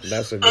Lorenzo.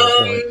 That's a good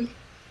point.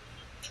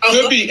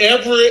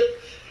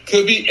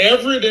 Could be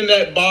Everett in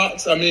that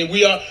box. I mean,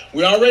 we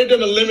already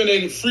done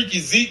eliminated Freaky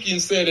Zeke and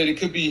said that it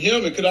could be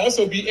him. It could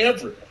also be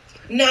Everett.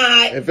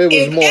 Nah, if it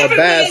was more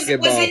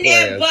basketball was in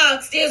players. That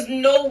box, there's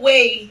no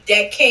way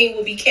that Kane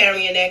would be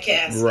carrying that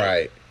casket.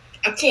 Right.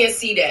 I can't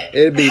see that.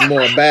 It'd be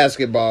more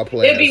basketball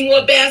players. It'd be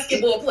more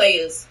basketball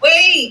players.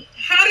 Wait,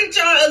 how did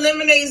y'all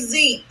eliminate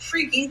Zeke?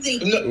 Freaky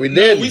Zeke. No, we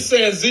did. We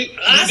said Zeke.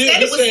 I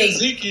said it was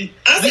Zeke.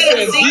 I said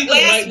it was Zeke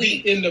last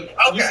week.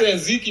 We said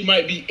Zeke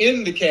might be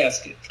in the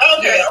casket.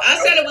 Okay. Yeah, I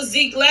said it was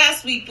Zeke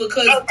last week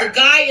because the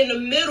guy in the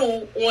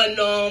middle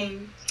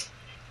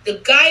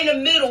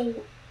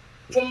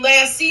from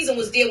last season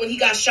was there when he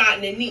got shot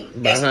in the knee.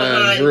 That's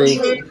behind Drew.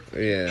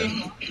 Yeah.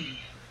 Mm-hmm.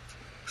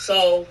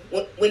 So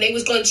when they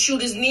was going to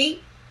shoot his knee,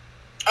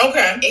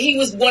 and he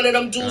was one of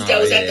them dudes that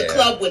was at the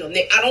club with him.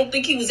 I don't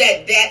think he was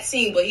at that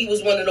scene, but he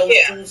was one of those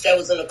dudes that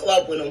was in the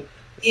club with him.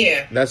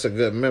 Yeah. That's a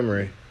good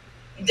memory.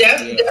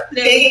 Definitely.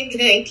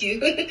 Thank you.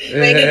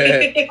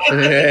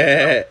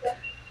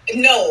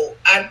 No,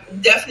 I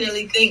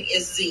definitely think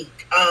it's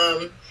Zeke.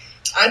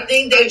 I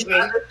think they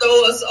try to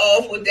throw us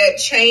off with that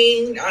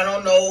chain. I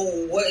don't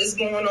know what is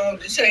going on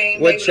with the chain.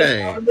 What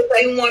chain?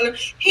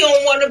 He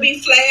don't want to be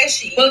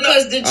flashy.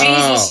 Because the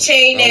Jesus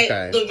chain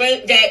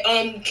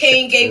that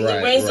Kane gave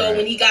Lorenzo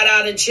when he got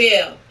out of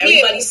jail.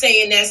 Everybody's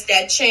saying that's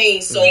that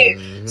chain. So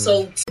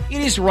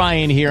It is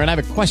Ryan here, and I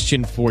have a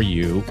question for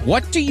you.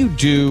 What do you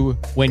do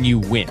when you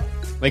win?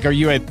 Like, are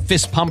you a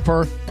fist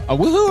pumper, a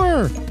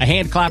woo-hooer, a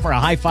hand clapper, a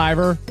high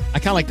fiver? I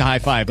kind of like the high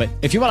five, but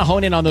if you want to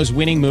hone in on those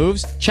winning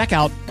moves, check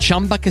out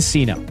Chumba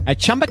Casino. At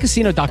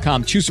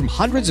ChumbaCasino.com, choose from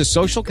hundreds of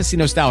social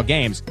casino style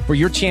games for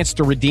your chance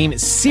to redeem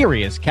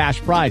serious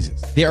cash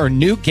prizes. There are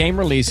new game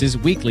releases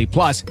weekly,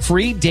 plus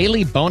free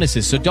daily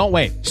bonuses. So don't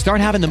wait. Start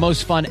having the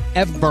most fun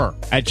ever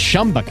at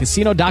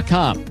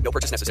ChumbaCasino.com. No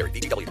purchase necessary.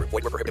 VGW Group.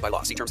 Void where prohibited by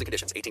law. See terms and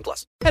conditions.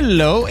 18+.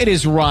 Hello, it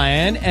is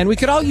Ryan, and we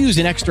could all use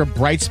an extra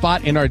bright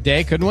spot in our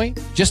day, couldn't we?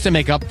 Just to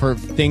make up for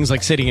things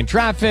like sitting in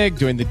traffic,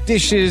 doing the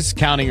dishes,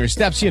 counting your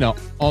steps,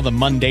 all the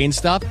mundane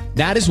stuff.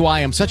 That is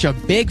why I'm such a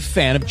big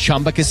fan of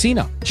Chumba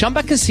Casino.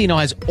 Chumba Casino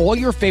has all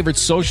your favorite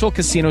social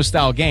casino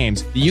style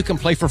games that you can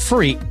play for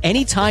free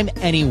anytime,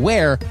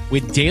 anywhere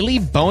with daily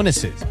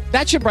bonuses.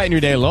 That should brighten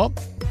your day a little.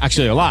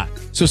 Actually, a lot.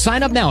 So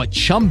sign up now at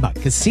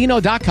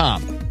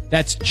ChumbaCasino.com.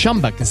 That's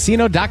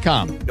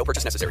ChumbaCasino.com. No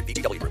purchase necessary.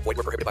 VGW Group. Void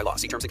where prohibited by law.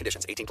 See terms and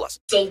conditions. 18+.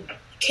 So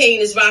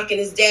Kane is rocking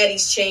his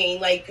daddy's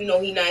chain, like, he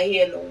not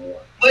here no more.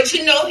 But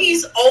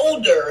he's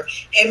older,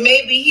 and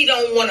maybe he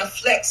don't want to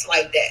flex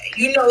like that.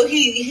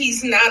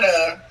 He's not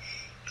a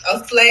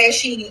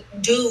flashy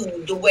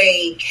dude the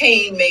way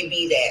Kane may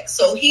be that.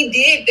 So he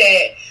did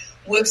that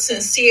with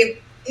sincere,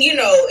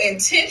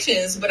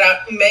 intentions. But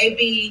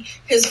maybe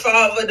his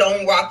father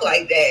don't rock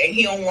like that, and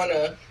he don't want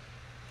to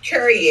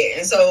carry it,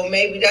 and so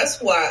maybe that's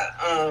why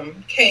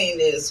Kane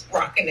is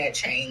rocking that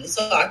chain.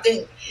 So I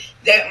think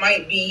that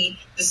might be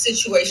the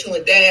situation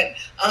with that.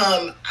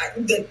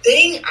 The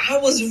thing I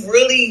was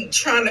really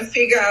trying to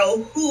figure out,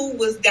 who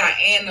was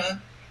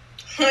Diana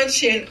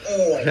hunching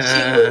on? She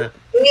was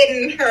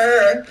hitting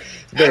her.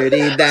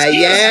 Dirty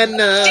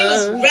Diana. She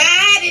was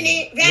riding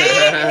it.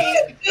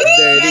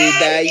 Dirty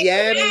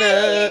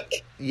Diana.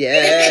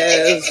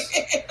 Yes.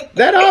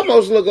 That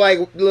almost looked like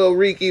Lil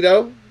Ricky,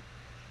 though.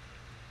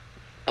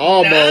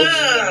 Almost.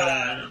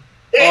 Nah.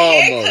 The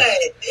haircut.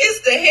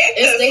 It's the haircut.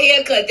 It's the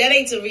haircut. That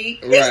ain't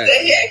Tariq. Right. It's the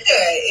haircut.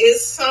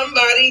 It's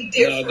somebody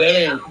different. No,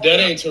 that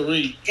ain't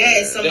Tariq. That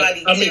is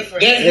somebody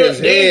different. His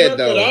head,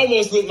 though.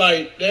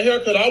 That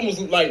haircut almost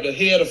looked like the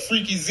head of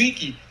Freaky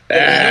Zeke. But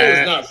we know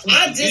it's not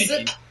Freaky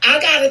Zeke. I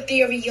got a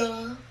theory,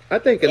 y'all. I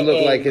think it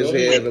looked like his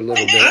head a little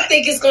bit. I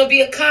think it's gonna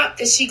be a cop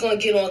that she gonna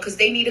get on, because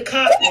they need a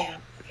cop now,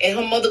 and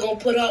her mother gonna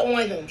put her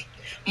on him.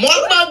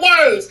 Mark my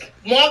words.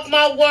 Mark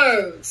my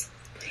words.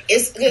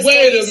 It's Wait a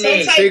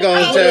minute. She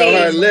gonna tell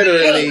her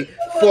literally,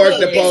 fork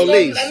the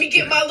police. Let me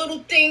get my little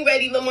thing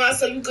ready, Lamont,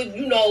 so you could,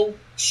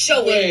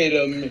 show it. Wait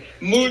a minute.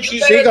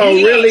 Moochie. She gonna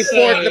really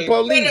fork the Better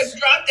police.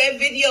 drop that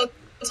video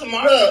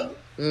tomorrow.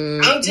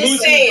 Look, I'm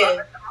just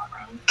saying.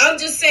 I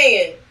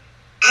Moochie,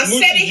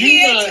 said it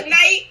here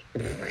tonight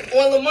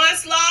on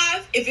Lamont's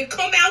Live. If it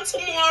come out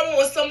tomorrow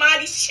on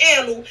somebody's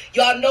channel,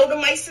 y'all know the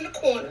mice in the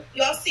corner.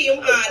 Y'all see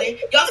them hiding.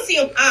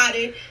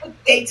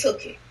 They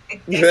took it.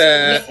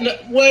 Now,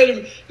 wait a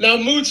minute. Now,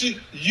 Moochie,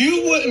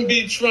 you wouldn't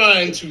be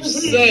trying to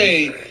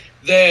say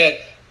that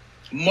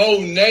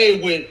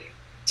Monet would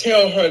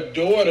tell her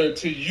daughter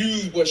to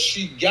use what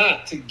she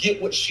got to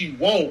get what she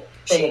want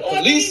from a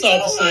police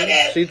officer.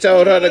 She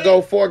told her to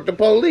go fork the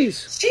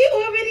police. She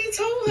already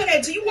told her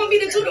that. Do you want me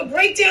to do the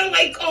breakdown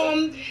like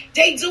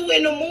they do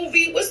in the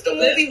movie? What's the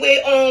movie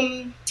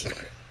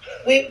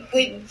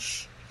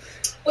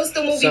What's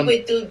the movie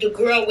with the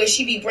girl where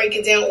she be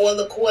breaking down all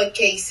the court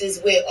cases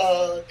with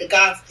the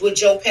guy with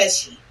Joe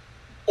Pesci?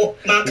 Or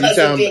my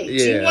cousin Vinny. Yeah.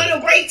 Do you want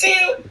to break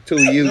down?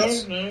 2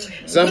 youths.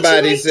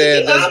 Somebody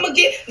said that. I'm gonna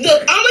give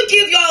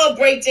y'all a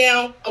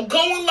breakdown. I'm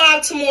going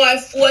live tomorrow at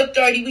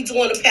 4:30. We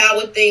doing the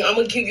power thing. I'm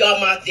gonna give y'all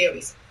my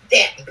theories.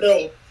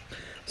 Boom.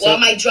 Well, I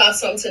might drop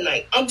something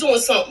tonight. I'm doing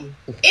something.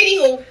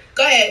 Anywho,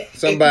 go ahead.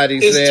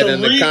 Somebody said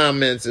in the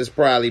comments it's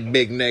probably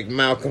Big Neck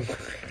Malcolm.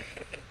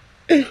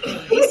 He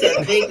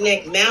said Big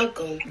Neck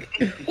Malcolm.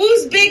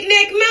 Who's Big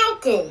Neck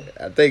Malcolm?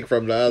 I think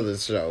from the other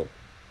show,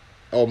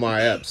 Omar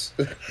Epps.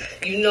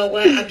 You know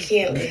what? I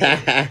can't.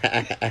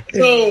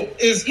 So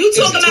you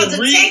talking about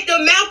Detective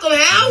Malcolm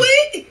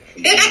Howard?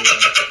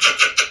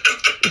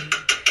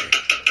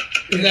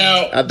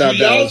 Now, do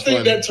y'all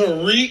think that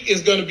Tariq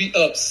is going to be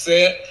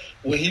upset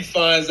when he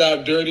finds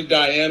out Dirty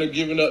Diana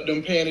giving up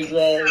them panty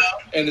drawers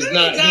and it's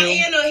not Diana,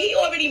 him? he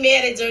already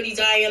mad at Dirty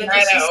Diana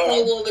because she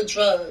stole all the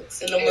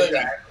drugs and the money.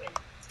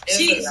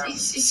 She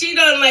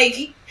done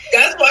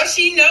that's why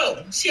she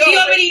know. She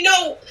already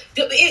know.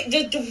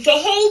 The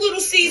whole little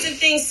season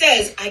thing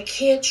says, I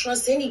can't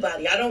trust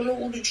anybody. I don't know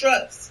who to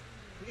trust.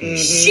 Mm-hmm.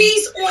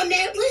 She's on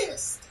that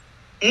list.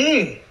 Yeah,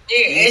 and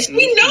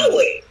she know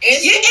it.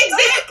 And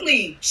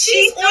exactly.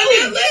 She's on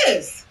that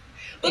list.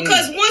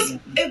 Because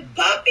if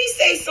Poppy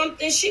say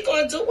something, she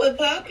gonna do what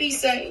Poppy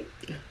say.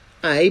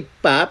 Hey,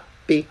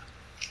 Poppy.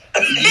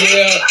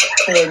 Yeah,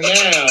 for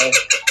now.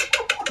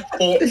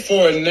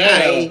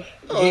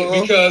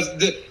 Because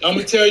I'm going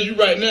to tell you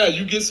right now,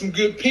 you get some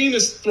good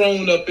penis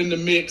thrown up in the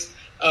mix.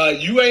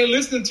 You ain't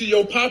listening to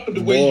your papa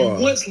the way you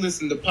once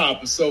listened to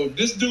papa. So if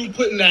this dude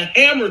putting that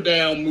hammer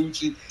down,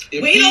 Moochie,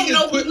 we don't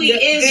know who he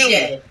is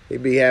yet. He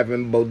be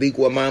having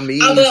Bodiqua Mami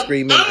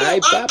screaming,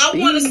 I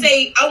want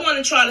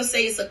to try to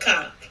say it's a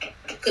cop.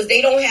 Because they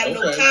don't have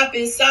no cop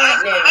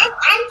inside now.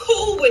 I'm cool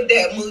cool with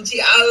that, Moochie.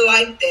 I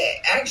like that.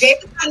 Actually,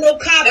 They got no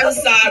cop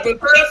side.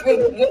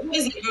 What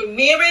is it?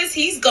 Ramirez,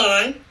 he's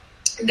gone.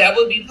 that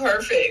would be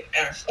perfect.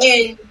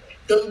 Actually, And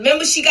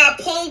remember, she got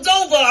pulled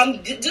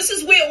over. This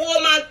is where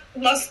all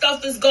my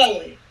stuff is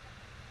going.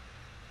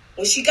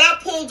 When she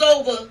got pulled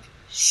over,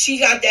 she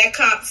got that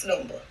cop's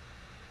number.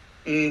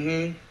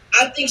 Mm-hmm.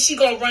 I think she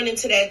gonna run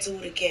into that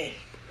dude again.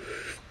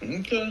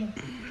 Okay.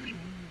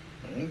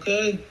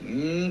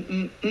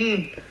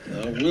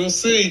 We'll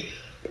see.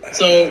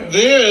 So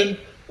then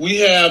we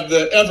have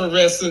the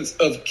effervescence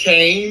of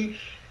Kane,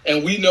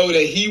 and we know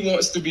that he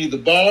wants to be the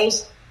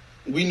boss.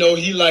 We know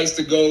he likes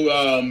to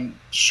go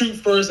shoot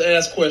first,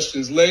 ask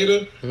questions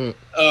later.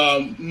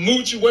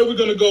 Moochie, where we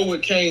gonna go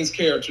with Kane's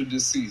character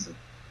this season?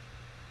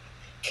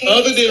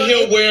 Other than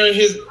him wearing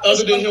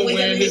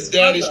his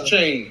daddy's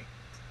chain.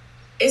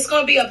 It's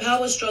gonna be a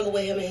power struggle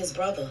with him and his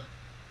brother.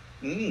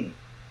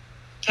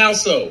 How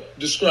so?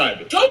 Describe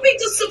it. Don't be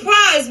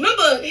surprised.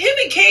 Remember, him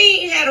and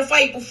Kane had a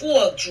fight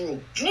before, Drew.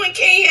 Drew and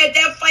Kane had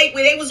that fight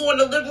where they was on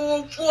the living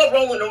room floor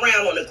rolling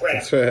around on the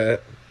ground.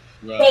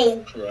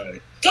 Right.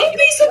 Don't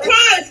be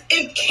surprised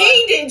if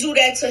Kane didn't do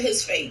that to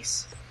his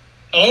face.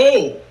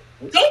 Oh.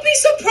 Don't be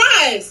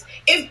surprised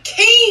if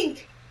Kane,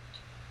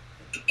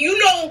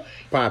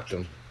 popped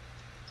him.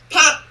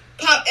 Pop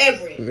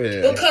Everett.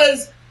 Yeah.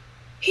 Because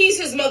he's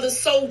his mother's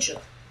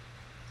soldier.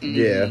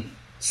 Yeah.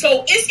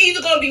 So it's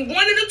either going to be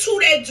one of the two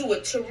that do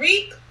it,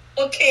 Tariq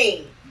or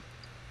Kane.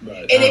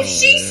 Right. And if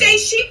she say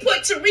she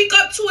put Tariq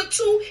up to it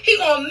too, he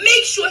going to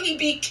make sure he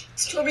beat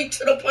Tariq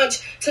to the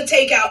punch to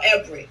take out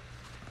Everett.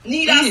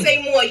 Need I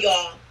say more,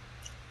 y'all?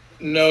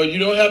 No, you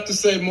don't have to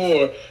say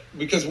more,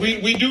 because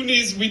we do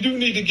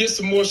need to get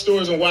some more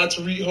stories on why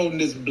Tariq holding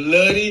this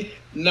bloody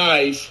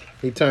knife.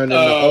 He turned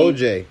into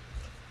OJ.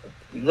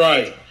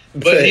 Right.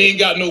 But he ain't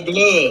got no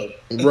glove.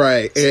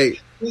 Right. Hey.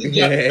 He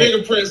got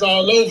fingerprints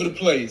all over the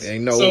place.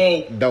 Ain't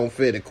no don't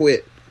fit or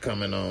quit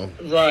coming on.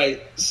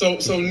 Right. So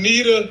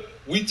Nita,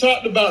 we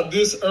talked about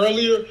this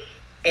earlier,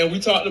 and we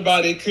talked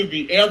about it could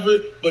be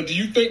Everett, but do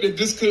you think that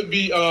this could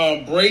be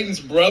Braden's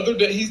brother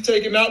that he's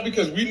taking out?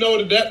 Because we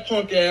know that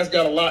punk ass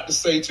got a lot to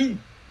say too.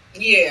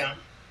 yeah.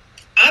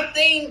 I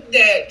think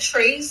that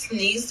Trace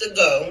needs to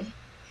go.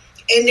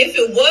 And if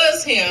it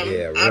was him,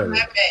 I'm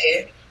not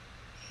mad.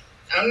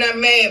 I'm not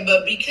mad,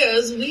 but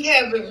because we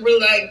haven't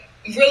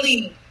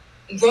really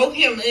wrote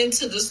him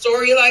into the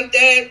story like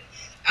that,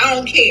 I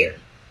don't care.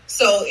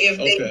 So if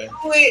they do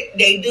it,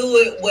 they do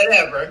it,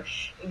 whatever.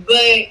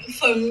 But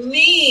for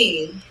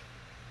me,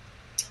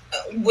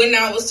 when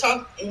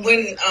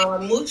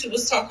Moochie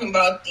was talking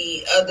about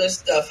the other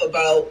stuff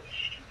about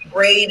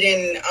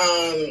Braden,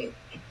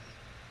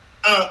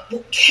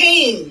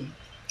 Kane,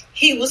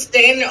 he was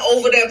standing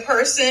over that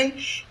person.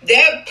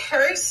 That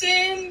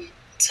person,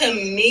 to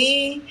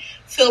me,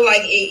 feel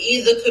like it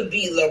either could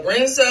be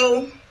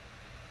Lorenzo,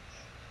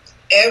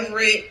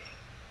 Everett,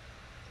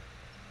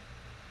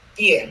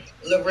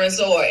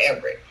 Lorenzo or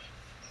Everett.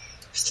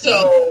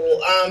 So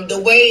the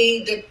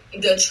way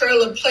the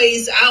trailer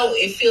plays out,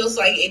 it feels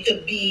like it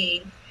could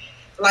be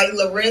like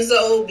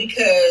Lorenzo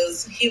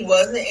because he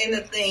wasn't in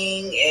the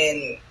thing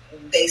and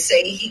they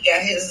say he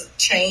got his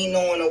chain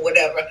on or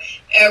whatever.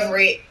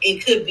 Everett,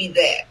 it could be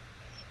that.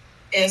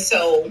 And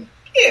so,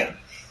 yeah,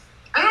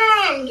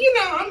 I'm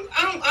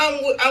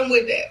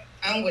with that.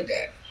 I'm with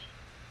that.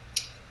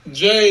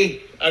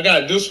 Jay, I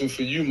got this one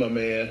for you, my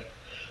man.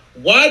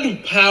 Why do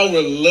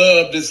Power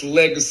love this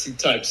legacy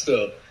type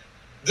stuff?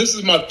 This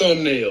is my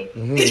thumbnail.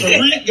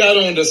 Tariq got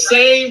on the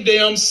same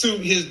damn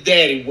suit his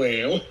daddy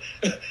wearing.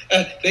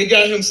 They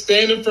got him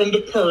standing from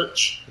the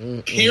perch,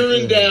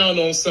 peering down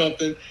on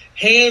something,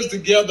 hands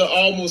together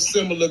almost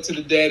similar to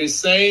the daddy,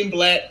 same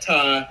black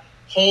tie,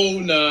 whole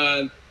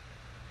nine.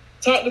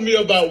 Talk to me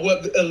about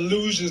what the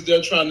illusions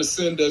they're trying to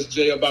send us,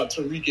 Jay, about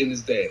Tariq and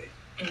his daddy.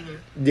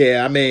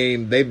 Yeah, I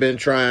mean, they've been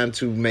trying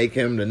to make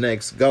him the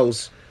next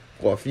Ghost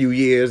for a few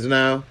years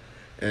now.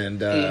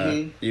 And,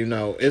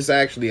 it's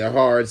actually a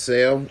hard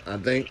sell. I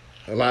think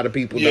a lot of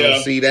people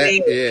don't see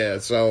that. Yeah,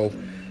 so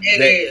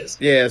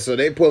so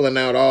they pulling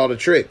out all the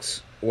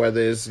tricks,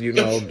 whether it's,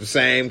 the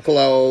same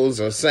clothes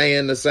or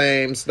saying the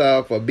same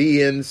stuff or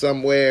being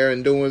somewhere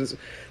and doing,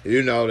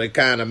 they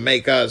kind of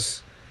make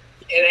us.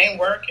 It ain't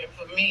working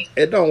for me.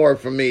 It don't work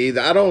for me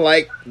either. I don't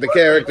like the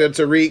character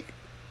Tariq.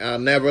 I'll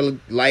never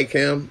like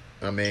him.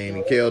 I mean,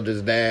 he killed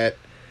his dad,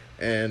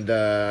 and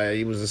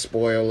he was a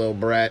spoiled little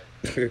brat.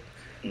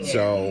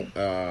 So,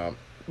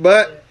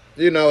 but,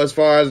 as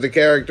far as the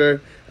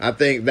character, I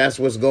think that's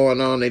what's going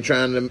on. They're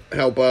trying to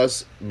help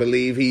us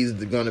believe he's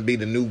going to be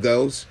the new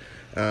Ghost.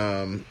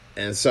 And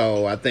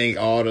so I think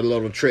all the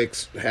little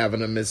tricks,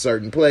 having him in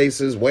certain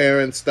places,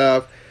 wearing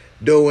stuff,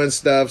 doing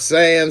stuff,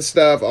 saying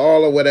stuff,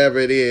 all of whatever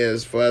it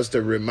is for us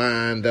to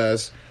remind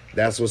us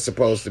that's what's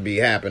supposed to be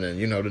happening.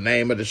 The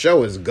name of the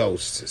show is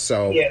Ghost.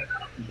 So,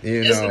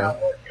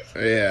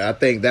 I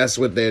think that's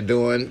what they're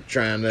doing,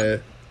 trying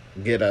to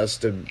get us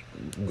to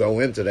go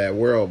into that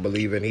world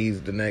believing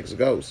he's the next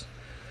Ghost.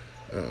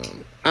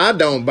 I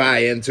don't buy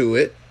into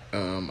it.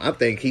 I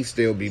think he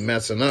still be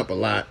messing up a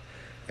lot.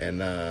 And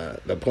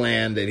the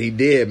plan that he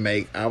did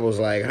make, I was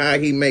like, how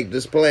he make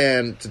this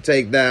plan to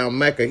take down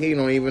Mecca? He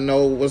don't even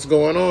know what's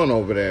going on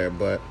over there,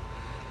 but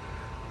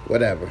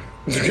whatever.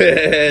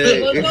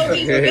 Remember,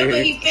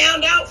 he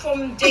found out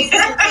from Jason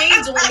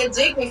McCain doing the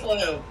digging for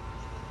him.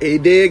 He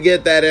did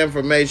get that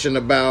information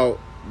about,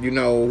 you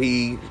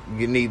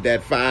need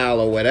that file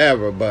or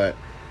whatever, but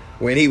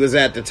when he was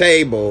at the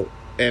table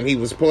and he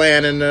was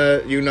planning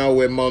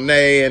with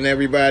Monet and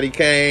everybody,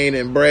 Kane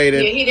and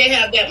Braden. Yeah, he didn't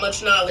have that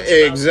much knowledge.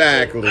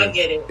 Exactly. I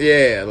get it.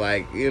 Yeah,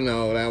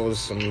 that was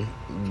some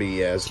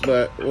BS,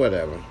 but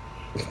whatever.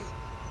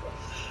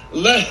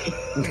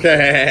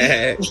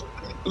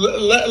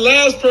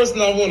 Last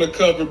person I want to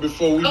cover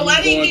before we move on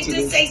I didn't get to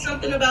to say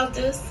something about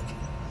this.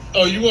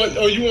 You want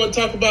to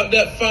talk about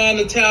that fine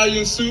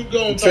Italian suit?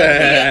 Go on, talk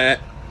about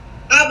it.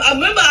 I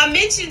remember I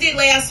mentioned it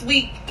last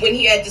week when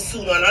he had the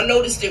suit on. I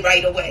noticed it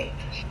right away.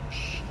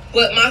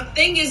 But my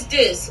thing is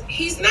this.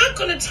 He's not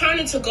going to turn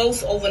into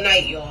Ghost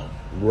overnight, y'all.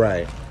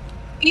 Right.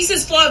 He's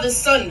his father's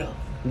son, though.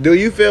 Do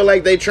you feel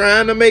like they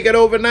trying to make it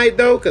overnight,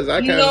 though? Because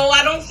I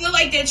don't feel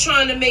like they're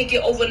trying to make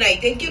it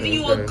overnight. They're giving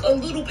you a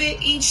little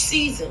bit each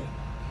season.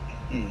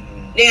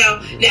 Mm-hmm. Now,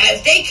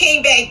 if they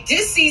came back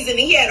this season and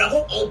he had a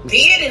whole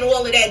beard and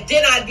all of that,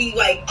 then I'd be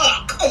like,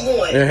 oh, come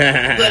on.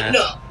 But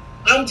no.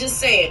 I'm just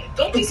saying,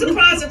 don't be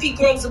surprised if he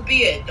grows a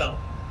beard, though.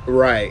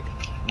 Right.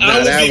 I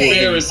would be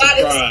very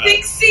surprised. By the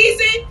 6th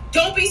season,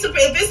 don't be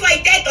surprised. If it's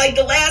like that, like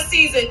the last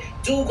season,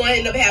 dude gonna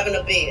end up having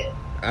a beard.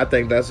 I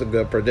think that's a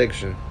good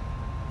prediction.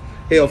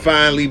 He'll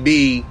finally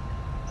be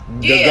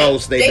the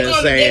ghost they've been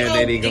saying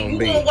that he's gonna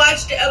be. You're gonna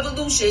watch the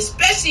evolution,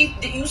 especially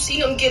if you see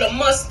him get a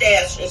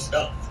mustache and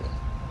stuff.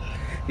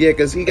 Yeah,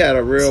 because he got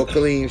a real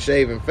clean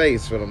shaven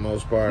face for the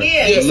most part.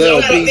 Yeah,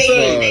 little peach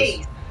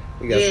fuzz.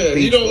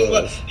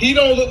 He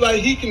don't look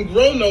like he can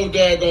grow no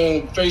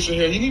daggone facial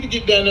hair. He need to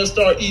get down there and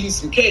start eating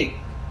some cake.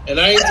 And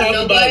I ain't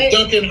talking about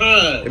Duncan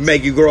Hines. It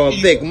make you grow a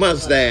thick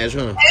mustache,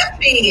 huh?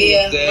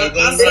 Yeah,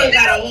 my son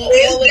got a whole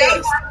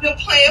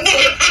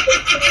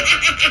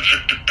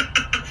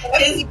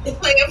His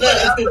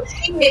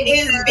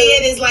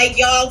beard is like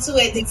y'all two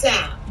at the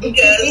time.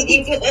 Because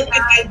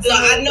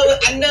I know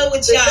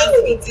what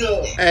y'all be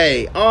doing.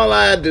 Hey, all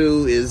I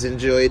do is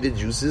enjoy the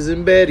juices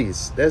and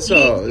Betty's. That's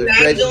all. The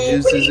fresh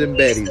juices and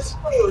Betty's.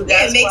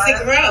 That makes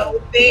it grow.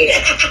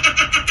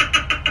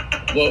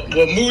 Well,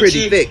 Moochie,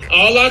 pretty thick.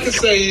 All I can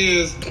say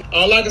is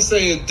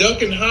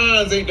Duncan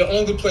Hines ain't the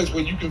only place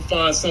where you can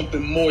find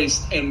something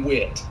moist and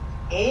wet.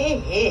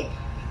 Mm-hmm.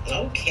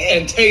 Okay.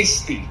 And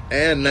tasty.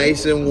 And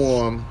nice and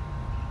warm.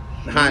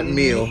 Hot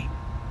meal.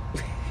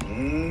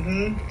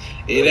 Mm-hmm.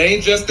 It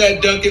ain't just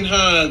that Duncan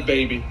Hines,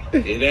 baby.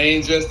 It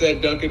ain't just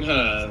that Duncan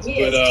Hines.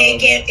 Yes, but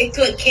it's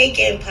good cake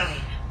and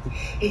pie.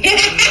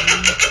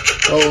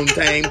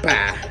 Hometown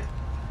pie.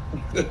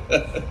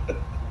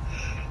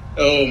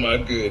 Oh my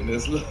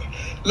goodness.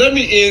 Let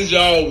me end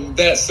y'all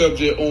that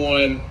subject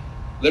on.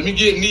 Let me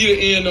get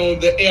Nita in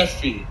on the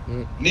Effie.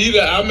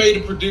 Nita, I made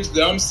a prediction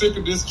that I'm sick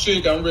of this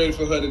chick. I'm ready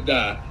for her to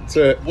die.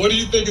 What do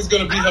you think is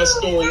going to be her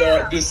story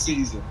arc this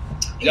season?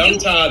 I'm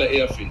tired of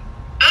Effie.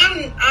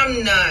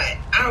 I'm not.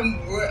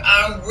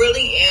 I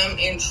really am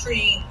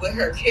intrigued with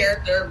her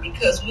character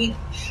because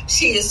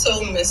she is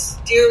so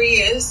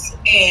mysterious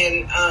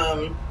and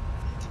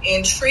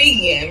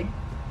intriguing.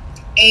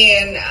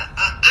 And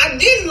I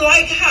didn't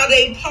like how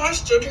they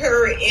postured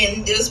her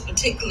in this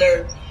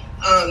particular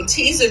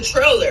teaser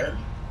trailer.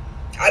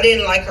 I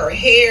didn't like her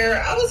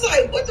hair. I was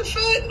like, what the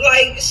fuck?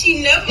 Like,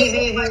 she never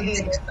looked like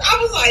this. I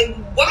was like,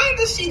 why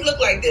does she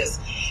look like this?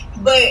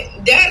 But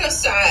that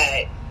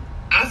aside,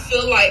 I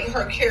feel like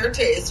her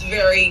character is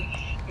very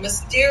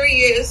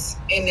mysterious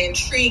and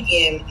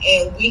intriguing,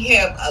 and we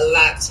have a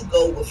lot to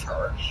go with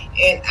her.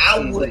 And I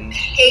would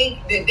hate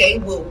that they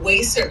would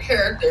waste her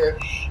character,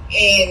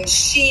 and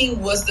she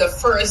was the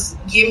first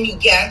gimme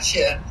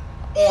gotcha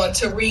on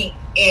Tariq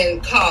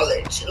in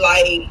college.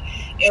 Like,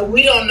 and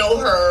we don't know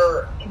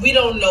her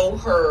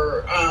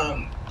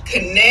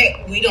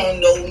connect. We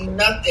don't know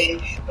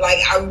nothing. Like,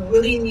 I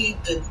really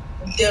need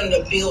them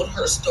to build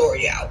her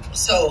story out.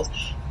 So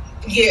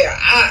yeah,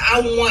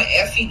 I want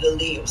Effie to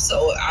leave,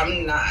 so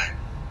I'm not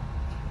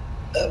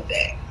of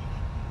that.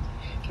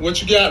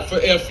 What you got for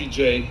Effie,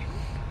 Jay?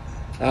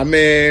 I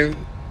mean,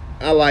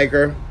 I like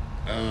her.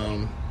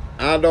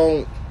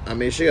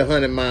 She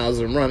 100 miles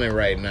and running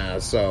right now,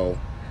 so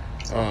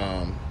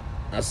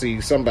I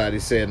see somebody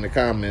said in the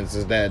comments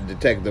is that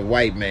Detective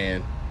White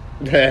Man.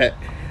 Whitman.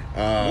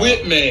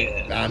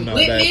 I know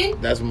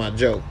Whitman? that's my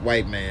joke,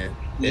 White Man.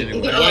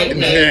 Anyway. White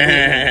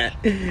Man.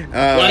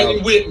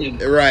 Whitey Whitman.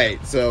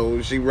 Right.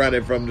 So she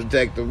running from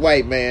Detective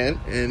White Man,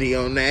 and he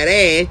on that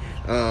end.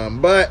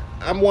 But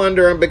I'm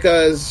wondering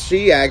because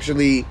she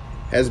actually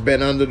has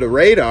been under the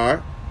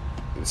radar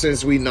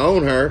since we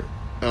known her.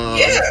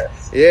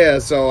 Yes. Yeah.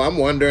 So I'm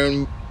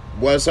wondering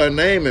what's her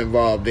name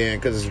involved in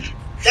because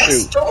that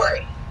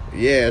story.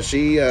 Yeah,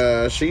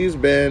 she's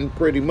been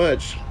pretty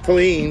much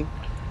clean.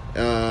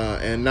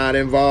 And not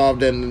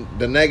involved in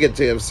the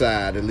negative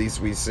side, at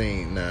least we've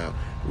seen. Now,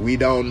 we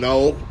don't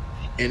know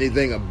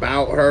anything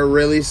about her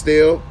really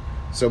still.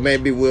 So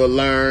maybe we'll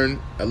learn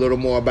a little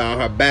more about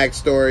her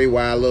backstory,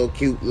 why a little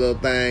cute little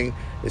thing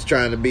is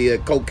trying to be a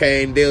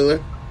cocaine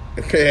dealer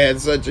at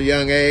such a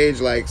young age.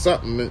 Like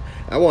something,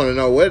 I want to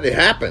know what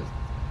happened.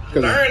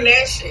 Learn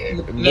that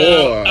shit.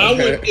 Now, I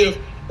would,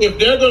 if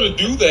they're going to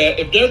do that,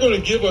 if they're going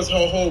to give us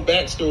her whole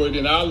backstory,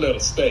 then I'll let her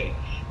stay.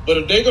 But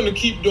if they're going to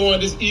keep doing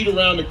this eat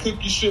around the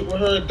cookie shit with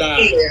her, die.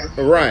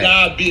 Yeah. Right.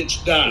 Die,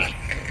 bitch, die.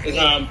 That's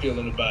how I'm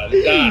feeling about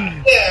it.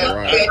 Die. Yeah.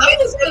 Right. I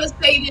was going to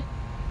say that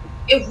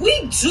if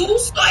we do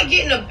start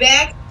getting a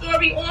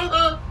backstory on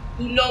her,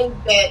 you know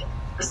that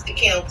it's the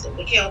council.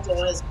 The council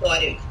has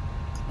started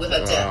with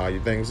her death. Oh,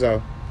 you think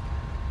so?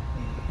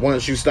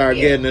 Once you start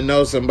getting to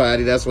know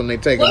somebody, that's when they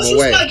take Once them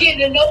away. you start getting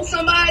to know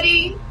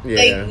somebody,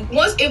 Yeah.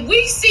 if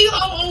we see her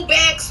whole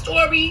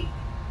backstory,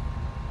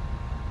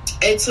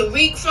 and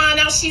Tariq find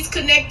out she's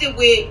connected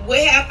with what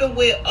happened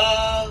with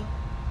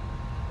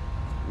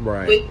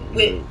Right.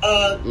 with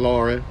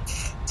Lauren.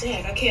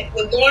 Dang, I can't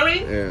with Lauren.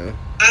 Yeah.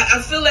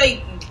 I feel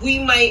like we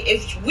might,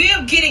 if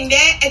we're getting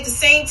that at the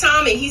same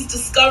time, and he's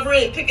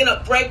discovering and picking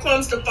up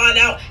breadcrumbs to find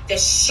out that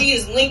she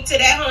is linked to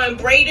that, her and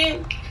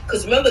Brayden.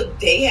 Because remember,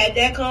 they had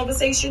that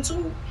conversation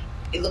too.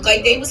 It looked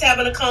like they was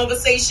having a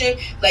conversation.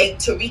 Like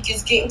Tariq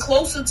is getting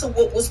closer to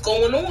what was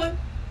going on.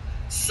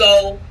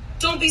 So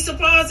don't be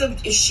surprised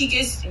if she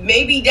gets.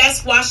 Maybe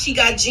that's why she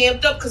got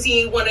jammed up, because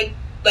he ain't want to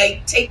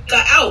like take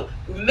her out.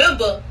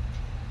 Remember,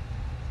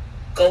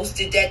 Ghost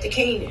did that to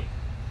Kanan.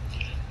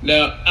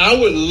 Now, I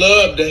would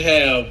love to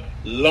have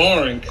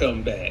Lauren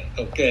come back.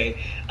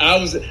 Okay, I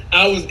was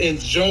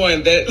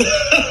enjoying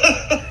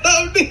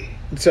that.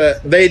 So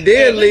they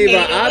did leave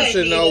an Kanan,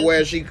 option though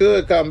where she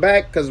could come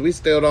back because we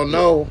still don't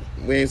know.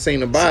 We ain't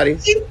seen the body.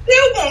 She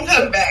still won't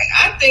come back.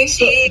 I think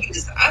she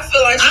is. I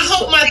feel like I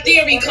hope my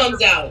theory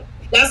comes out.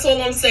 That's all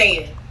I'm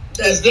saying.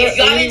 Is there If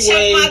y'all any didn't check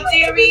way? my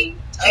theory,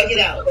 check it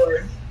out.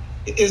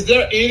 Is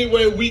there any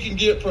way we can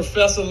get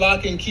Professor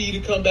Lock and Key to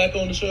come back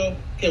on the show?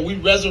 Can we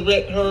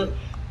resurrect her?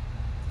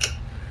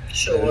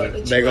 Sure.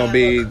 They gonna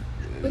be.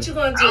 What you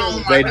gonna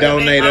do? They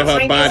donated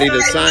her body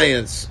to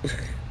science.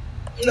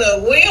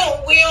 Look, we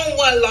don't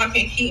want Lock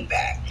and Key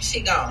back.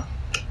 She gone.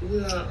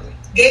 No.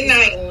 Good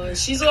night.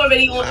 She's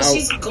already on.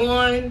 She's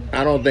gone.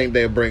 I don't think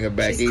they'll bring her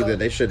back She's either. gone.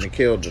 They shouldn't have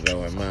killed her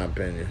though, in my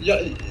opinion. Yeah,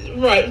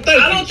 right.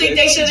 I don't think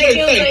they should have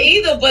killed her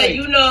either. But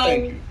you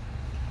know,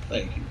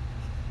 Thank you.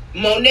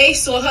 Monet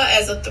saw her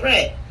as a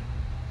threat.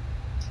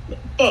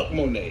 Fuck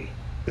Monet.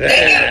 We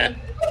gotta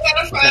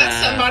find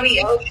somebody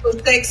else for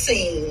sex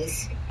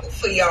scenes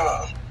for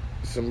y'all.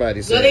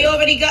 Somebody So said. they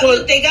already got.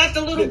 Well, they got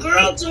the little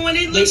girl doing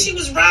it. Look, she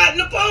was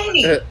riding a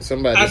pony.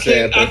 Somebody I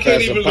said can't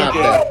Professor even look Pop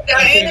at that. it.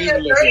 I can't Diana,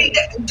 even look at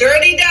it.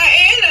 dirty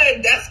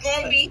Diana, that's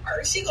gonna be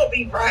her. She gonna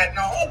be riding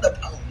all the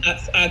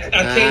ponies. I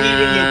can't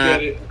even look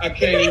at it. I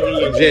can't even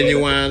look at it.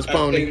 Genuine's I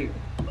pony. can't-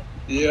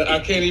 Yeah, I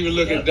can't even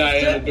look at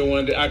Diana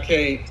doing that. I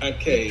can't.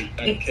 That's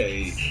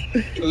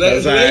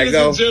how I Ladies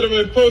go. and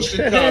gentlemen, post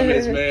your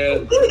comments,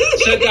 man.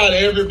 Check out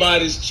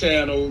everybody's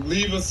channel.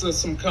 Leave us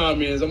some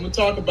comments. I'm going to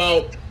talk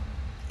about,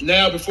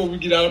 now before we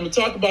get out, I'm going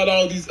to talk about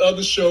all these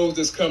other shows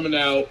that's coming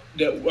out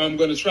that I'm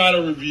going to try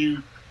to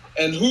review.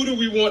 And who do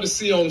we want to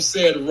see on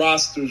said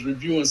rosters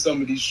reviewing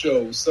some of these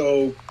shows?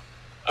 So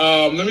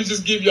let me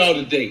just give y'all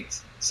the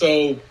dates.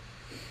 So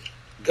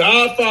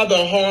Godfather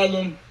of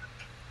Harlem,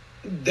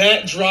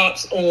 that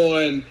drops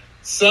on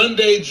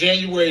Sunday,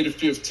 January the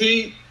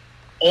 15th.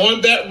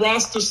 On that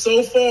roster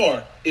so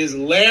far is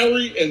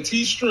Larry and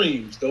T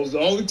Streams. Those are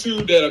the only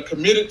two that are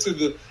committed to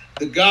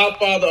the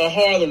Godfather of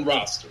Harlem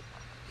roster.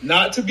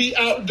 Not to be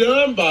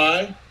outdone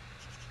by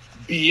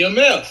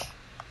BMF,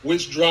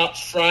 which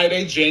drops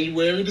Friday,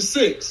 January the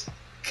 6th.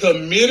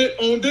 Committed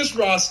on this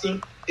roster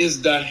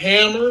is The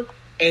Hammer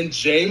and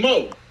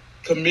J-Mo.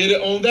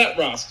 Committed on that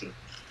roster.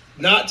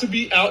 Not to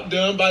be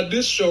outdone by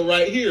this show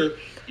right here,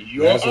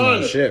 Your That's my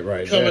Honor. shit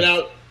right coming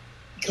there.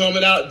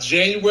 coming out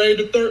January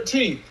the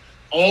 13th.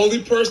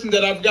 Only person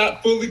that I've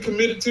got fully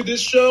committed to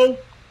this show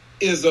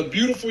is a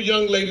beautiful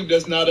young lady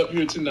that's not up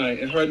here tonight,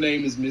 and her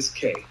name is Miss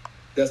K.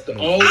 That's the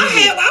only.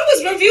 I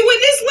was reviewing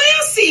this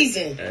last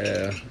season.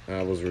 Yeah,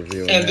 I was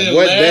reviewing And that. then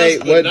What last day?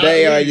 but What not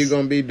day are you least-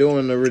 gonna be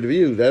doing the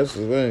review? That's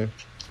the thing.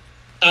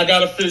 I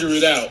gotta figure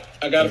it out.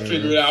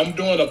 I'm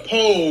doing a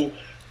poll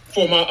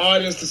for my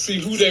audience to see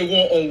who they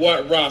want on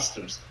what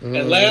rosters.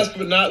 And last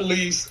but not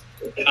least,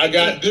 I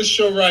got this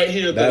show right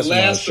here, The That's my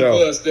Last of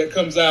show. Us, that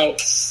comes out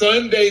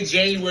Sunday,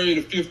 January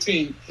the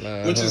 15th,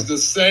 which is the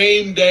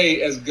same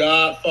day as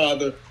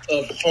Godfather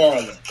of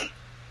Harlem.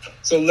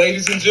 So,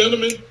 ladies and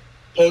gentlemen,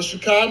 post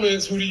your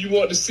comments. Who do you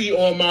want to see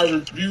on my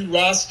review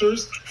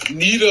rosters?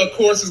 Nita, of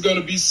course, is going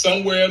to be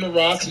somewhere in the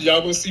roster. Y'all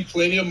going to see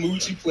plenty of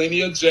Moochie,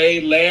 plenty of Jay,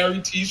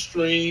 Larry, T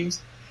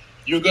Streams.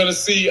 You're going to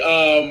see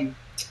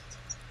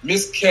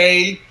Miss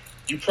K.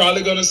 You're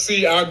probably going to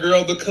see our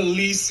girl, the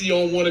Khaleesi,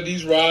 on one of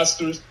these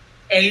rosters.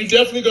 And you're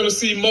definitely going to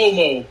see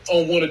Momo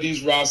on one of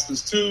these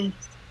rosters, too.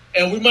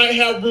 And we might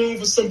have room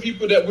for some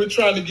people that we're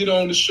trying to get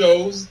on the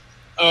shows.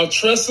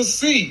 Tressa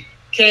C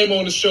came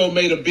on the show,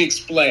 made a big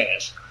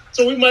splash.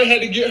 So we might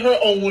have to get her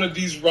on one of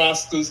these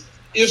rosters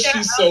if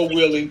she's so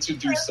willing to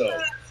do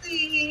so.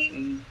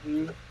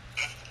 Mm-hmm.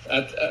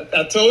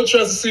 I told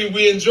Tressa C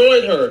we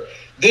enjoyed her.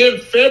 Then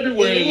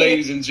February,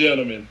 ladies and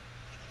gentlemen,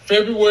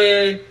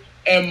 February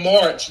and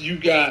March, you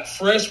got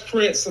Fresh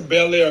Prince of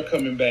Bel-Air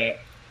coming back.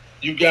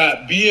 You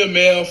got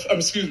BMF.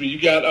 You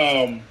got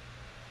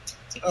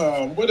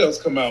what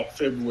else come out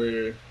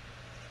February?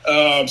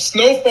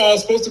 Snowfall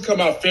is supposed to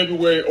come out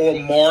February or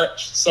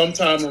March,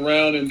 sometime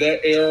around in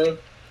that era.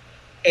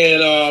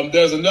 And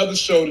there's another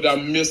show that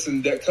I'm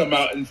missing that come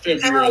out in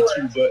February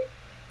too, but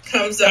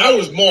comes out. That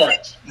was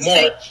March.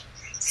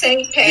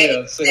 St.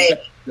 Patrick's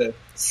Day.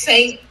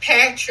 St.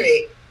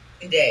 Patrick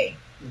Day.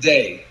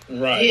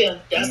 Right. Yeah,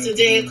 that's the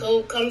day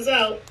it comes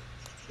out.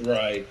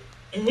 Right.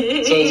 So,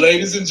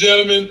 ladies and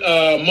gentlemen,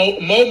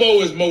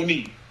 Momo is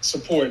Monique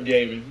Support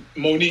Gaming.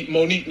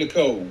 Monique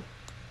Nicole.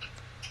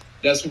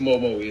 That's who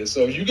Momo is.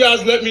 So, you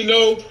guys let me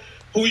know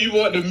how you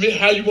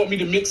want me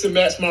to mix and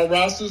match my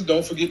rosters.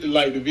 Don't forget to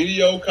like the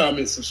video,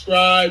 comment,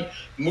 subscribe.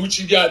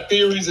 Moochie got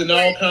theories and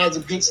all kinds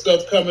of good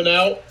stuff coming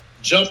out.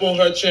 Jump on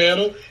her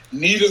channel.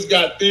 Nita's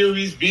got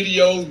theories,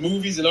 videos,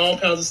 movies, and all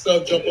kinds of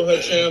stuff. Jump on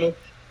her channel.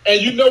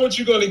 And you know what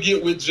you're going to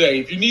get with Jay.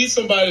 If you need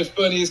somebody as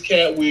funny as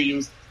Cat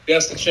Williams,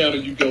 that's the channel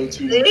you go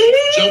to.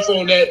 Jump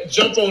on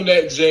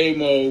that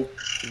J-Mo.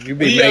 You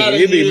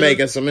be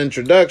making some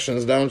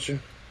introductions, don't you?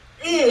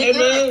 Hey,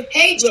 man.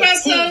 Hey,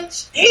 Tressa.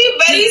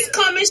 He's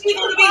coming. She's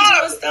going to be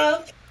doing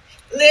stuff.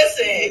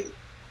 Listen,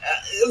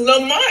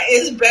 Lamont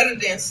is better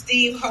than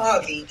Steve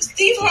Harvey.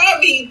 Steve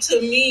Harvey,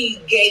 to me,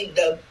 gave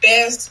the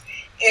best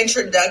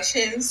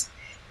introductions.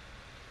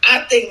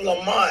 I think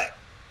Lamont,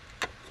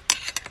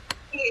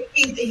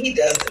 he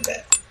does the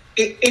best.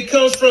 It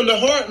comes from the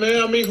heart,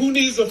 man. I mean, who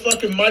needs a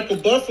fucking Michael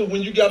Buffer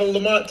when you got a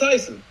Lamont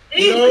Tyson?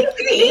 You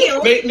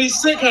know, make me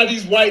sick how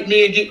these white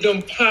men get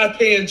them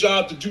high-paying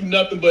jobs to do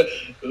nothing but,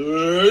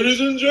 ladies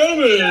and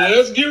gentlemen,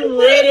 let's get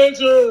ready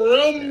to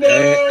rumble.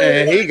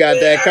 And he got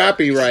that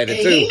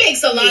copyrighted, too. He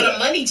makes a lot of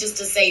money just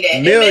to say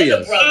that.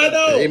 Millions. I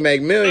know. He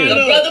make millions. The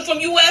brother from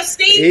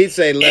UFC. He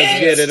say,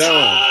 let's get it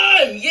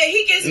on. Yeah,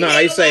 he gets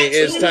he say,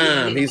 it's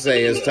time. He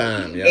say, it's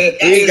time. Yeah.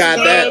 He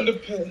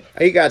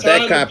got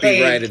that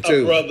copyrighted,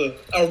 too.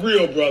 A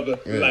real brother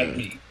like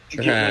me. To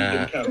get one of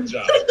them kind of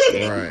jobs.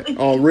 Right.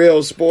 On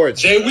Real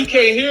Sports. Jay, we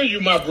can't hear you,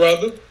 my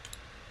brother.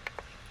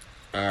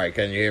 All right,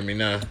 can you hear me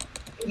now?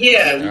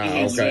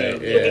 Yeah.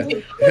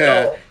 Okay.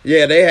 Yeah.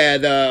 Yeah, they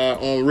had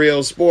on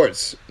Real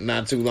Sports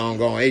not too long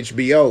ago on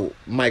HBO,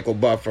 Michael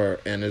Buffer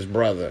and his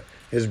brother.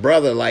 His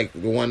brother, like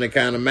the one that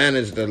kind of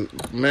managed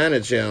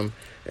him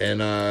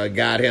and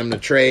got him to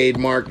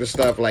trademark the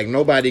stuff. Like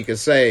nobody could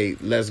say,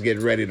 "Let's get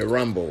ready to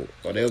rumble,"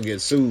 or they'll get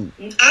sued.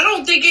 I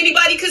don't think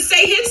anybody could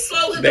say his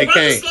slogan, the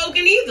brother's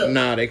slogan either.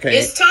 No, they can't.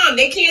 It's time.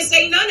 They can't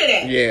say none of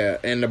that. Yeah,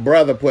 and the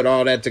brother put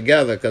all that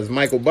together because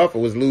Michael Buffer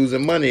was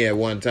losing money at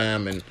one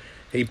time, and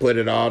he put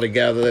it all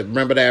together.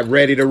 Remember that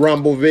Ready to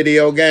Rumble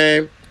video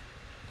game?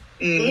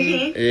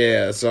 Mm-hmm.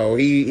 Yeah, so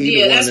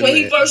he that's when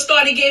he first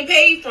started getting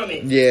paid from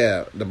it.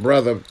 Yeah, the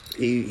brother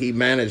he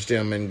managed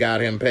him and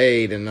got him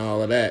paid and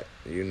all of that,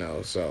 you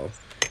know. So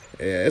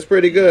yeah, it's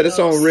pretty good. It's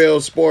on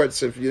Real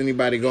Sports. If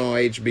anybody go on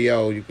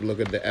HBO, you can look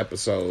at the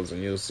episodes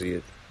and you'll see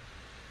it.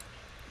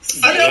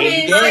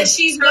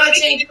 She's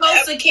watching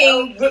Tulsa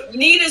King.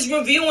 Nita's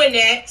reviewing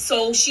that,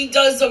 so she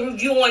does a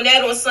review on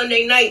that on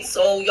Sunday night.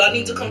 So y'all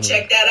need to come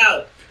check that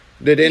out.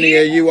 Did any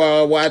of you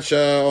watch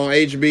on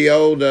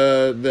HBO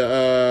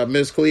the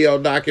Miss Cleo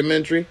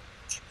documentary?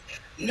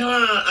 Nah,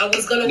 I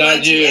was gonna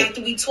watch it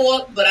after we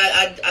talked, but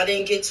I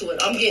didn't get to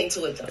it. I'm getting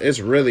to it though. It's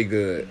really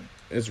good.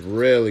 It's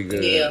really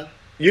good. Yeah.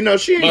 You know,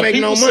 she didn't make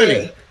no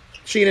money.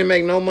 She didn't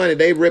make no money.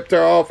 They ripped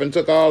her off and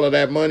took all of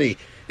that money.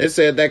 It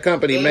said that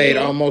company made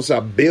almost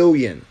 $1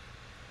 billion.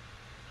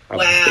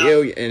 Wow.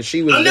 Billion, and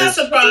she was. I'm not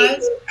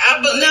surprised.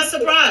 I'm not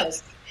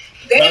surprised.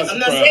 I'm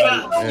not surprised. They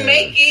don't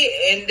make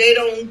it, and they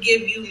don't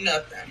give you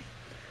nothing.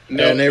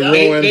 No, and they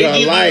ruined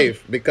her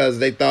life because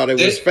they thought it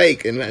was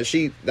fake, and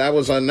that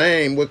was her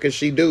name. What could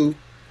she do?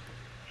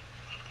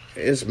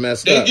 It's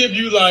messed up.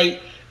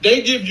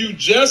 They give you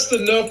just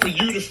enough for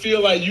you to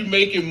feel like you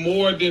making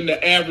more than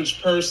the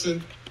average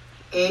person.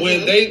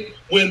 Mm-hmm.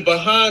 When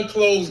behind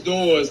closed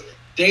doors,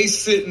 they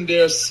sitting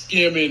there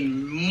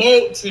skimming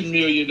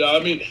multi-million-dollar.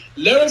 I mean,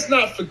 let us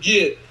not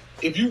forget,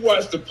 if you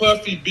watch the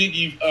Puffy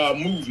Biggie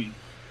movie,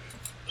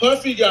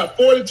 Puffy got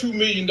 $42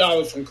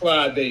 million from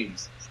Clyde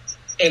Davis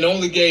and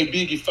only gave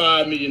Biggie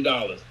 $5 million.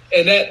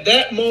 And at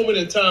that moment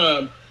in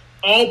time,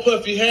 all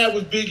Puffy had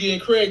was Biggie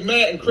and Craig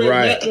Mack, and Craig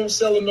Mack won't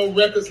selling no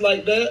records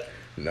like that.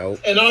 Nope.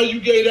 And all you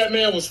gave that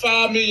man was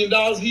 $5 million.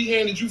 He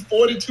handed you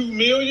 $42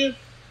 million.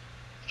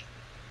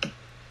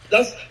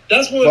 That's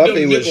one Puffy of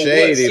them was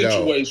shady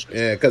situations. Though.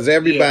 Yeah, because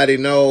everybody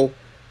know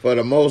for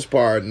the most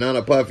part, none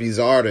of Puffy's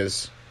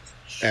artists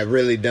have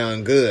really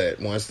done good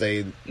once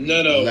they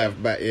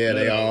left back. Yeah,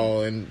 they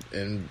all in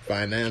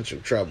financial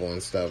trouble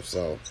and stuff.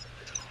 So,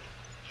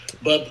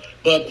 but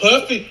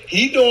Puffy,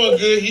 he doing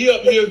good. He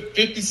up here,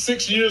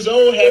 56 years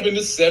old, having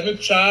his 7th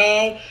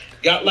child.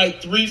 got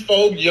like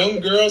 3-4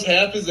 young girls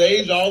half his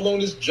age all on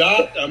his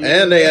job. I mean,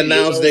 And they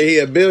announced that he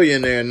a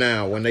billionaire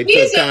now when they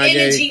He's took an Kanye.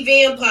 energy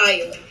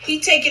vampire. He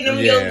taking them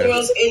young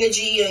girls'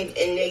 energy and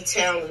their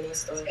talent and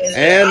stuff.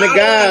 And the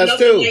guys, I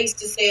too. Nice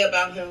to say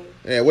about him.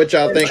 Yeah, what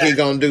y'all think he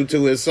gonna do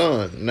to his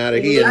son now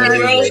that he in the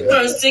Girls league?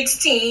 turned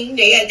 16.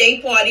 They had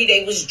their party.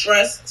 They was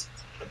dressed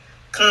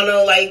kind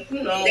of like,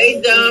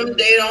 They dumb.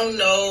 They don't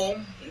know.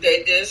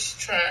 They just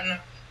trying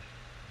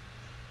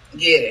to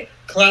get it.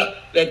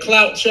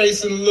 Clout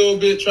chasing a little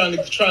bit, trying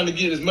to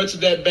get as much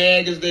of that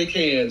bag as they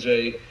can,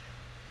 Jay.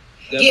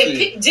 That's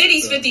it.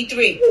 Diddy's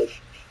 53.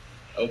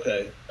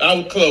 Okay. I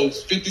was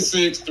close.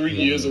 56, 3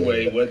 years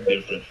away. What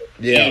different?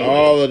 Yeah, Anyway.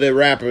 all of the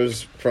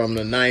rappers from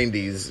the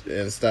 90s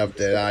and stuff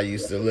that I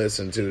used to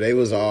listen to, they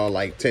was all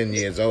like 10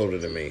 years older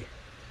than me.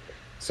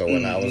 So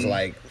when I was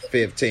like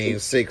 15,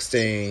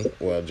 16,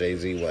 well,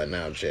 Jay-Z wasn't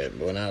out yet,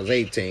 but when I was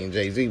 18,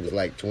 Jay-Z was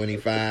like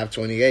 25,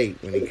 28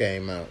 when he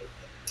came out.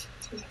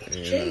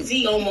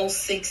 Jay-Z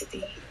almost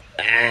 60.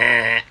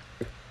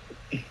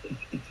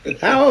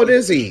 How old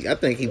is he? I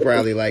think he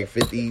probably like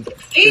 50.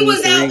 He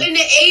was out in the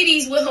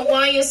 80s with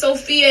Hawaiian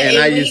Sophia, And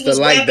I when used he to was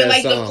like rapping that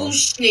like song. the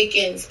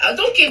Bushnickens.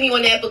 Don't get me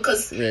on that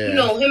because him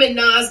and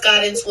Nas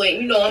got into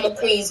it. I'm a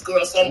Queens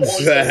girl, so I'm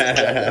always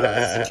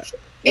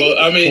Well,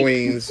 I mean,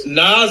 Queens.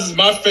 Nas is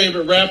my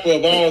favorite rapper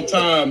of all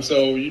time,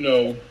 so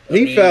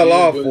He fell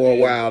off for a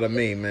while to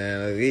me,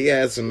 man. He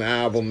had some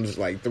albums,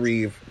 like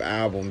 3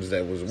 albums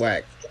that was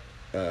whack.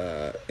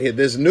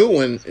 This new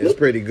one is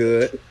pretty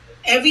good.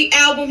 Every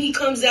album he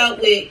comes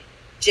out with,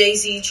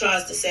 Jay-Z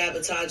tries to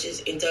sabotage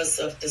it and does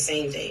stuff the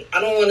same day.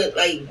 I don't want to,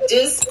 like,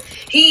 this.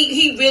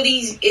 He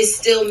really is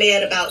still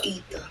mad about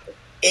Ether.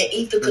 And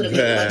Ether could have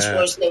been much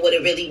worse than what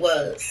it really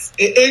was.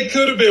 It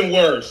could have been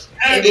worse.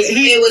 There's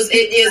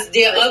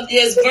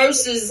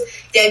verses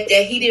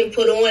that he didn't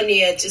put on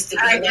there just to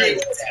be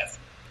nice.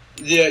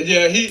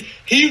 Yeah.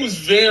 He was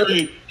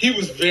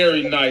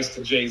very nice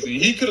to Jay-Z.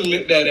 He could have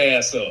lit that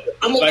ass up.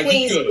 I'm a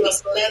Queens girl,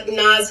 so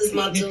Nas is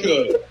my dude. He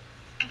could.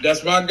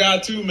 That's my guy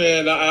too,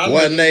 man.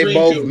 Wasn't they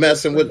both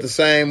messing with the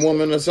same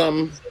woman or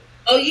something?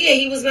 Oh yeah,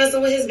 he was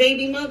messing with his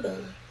baby mother.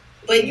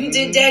 But you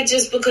did that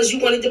just because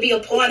you wanted to be a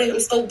part of him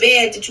so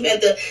bad that you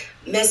had to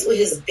mess with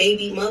his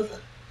baby mother.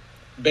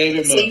 So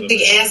you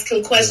could ask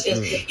him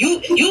questions. You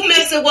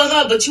messing with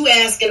her, but you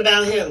asking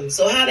about him.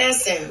 So how that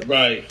sound?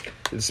 Right.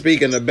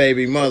 Speaking of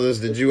baby mothers,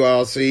 did you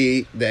all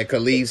see that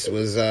Khalees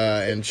was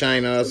in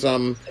China or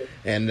something?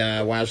 And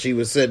while she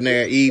was sitting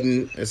there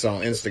eating, it's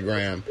on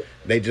Instagram,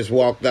 they just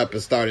walked up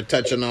and started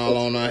touching all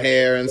on her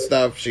hair and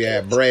stuff. She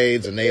had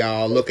braids, and they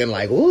all looking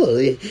like,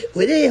 "Ooh,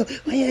 what are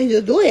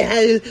you doing?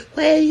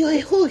 Why are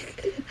you?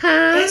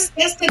 Huh?"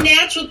 That's the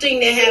natural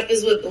thing that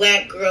happens with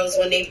black girls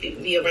when they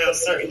be around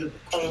certain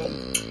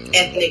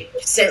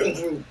certain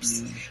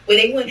groups. Where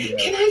they went,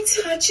 "Can I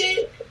touch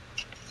it?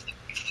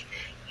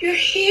 Your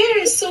hair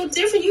is so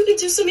different. You can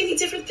do so many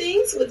different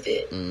things with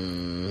it."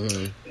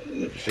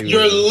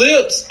 Your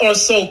lips are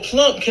so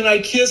plump. Can I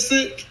kiss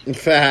it?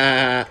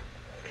 I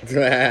was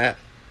gonna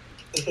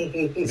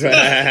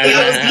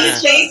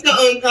say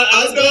something, but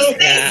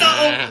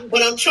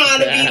I'm trying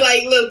to be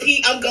like, look,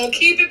 I'm gonna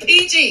keep it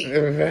PG.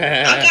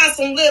 I got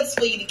some lips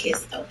for you to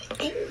kiss, though.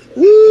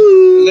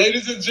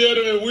 Ladies and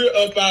gentlemen, we're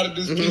up out of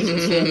this piece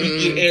before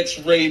we get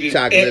X-rated,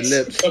 Chocolate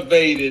lips.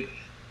 X-evaded.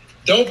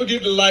 Don't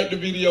forget to like the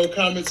video,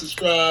 comment,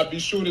 subscribe. Be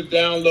sure to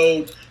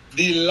download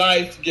the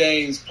Life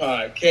Games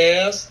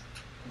podcast.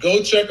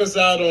 Go check us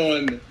out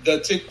on the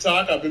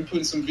TikTok. I've been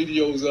putting some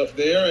videos up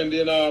there. And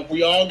then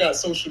we all got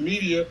social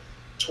media,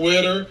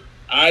 Twitter,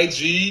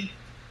 IG.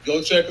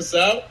 Go check us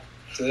out.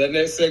 Till that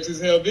next Sex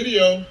is Hell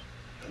video,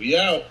 we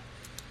out.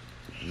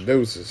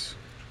 Deuces.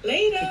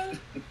 Later.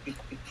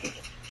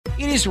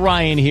 It is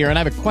Ryan here, and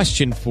I have a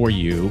question for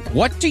you.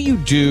 What do you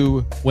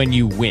do when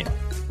you win?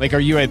 Like, are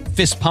you a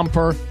fist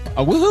pumper,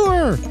 a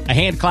woohooer, a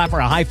hand clapper,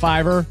 a high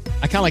fiver?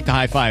 I kind of like the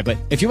high five, but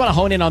if you want to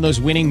hone in on those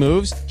winning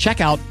moves,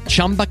 check out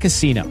Chumba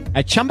Casino.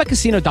 At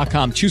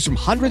ChumbaCasino.com, choose from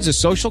hundreds of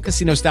social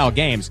casino style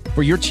games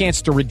for your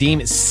chance to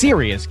redeem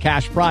serious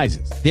cash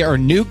prizes. There are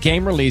new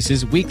game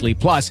releases weekly,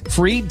 plus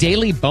free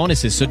daily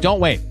bonuses. So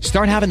don't wait.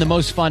 Start having the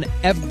most fun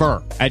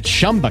ever at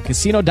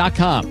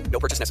ChumbaCasino.com. No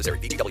purchase necessary.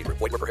 VGW Group.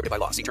 Void where prohibited by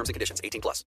law. See terms and conditions. 18+.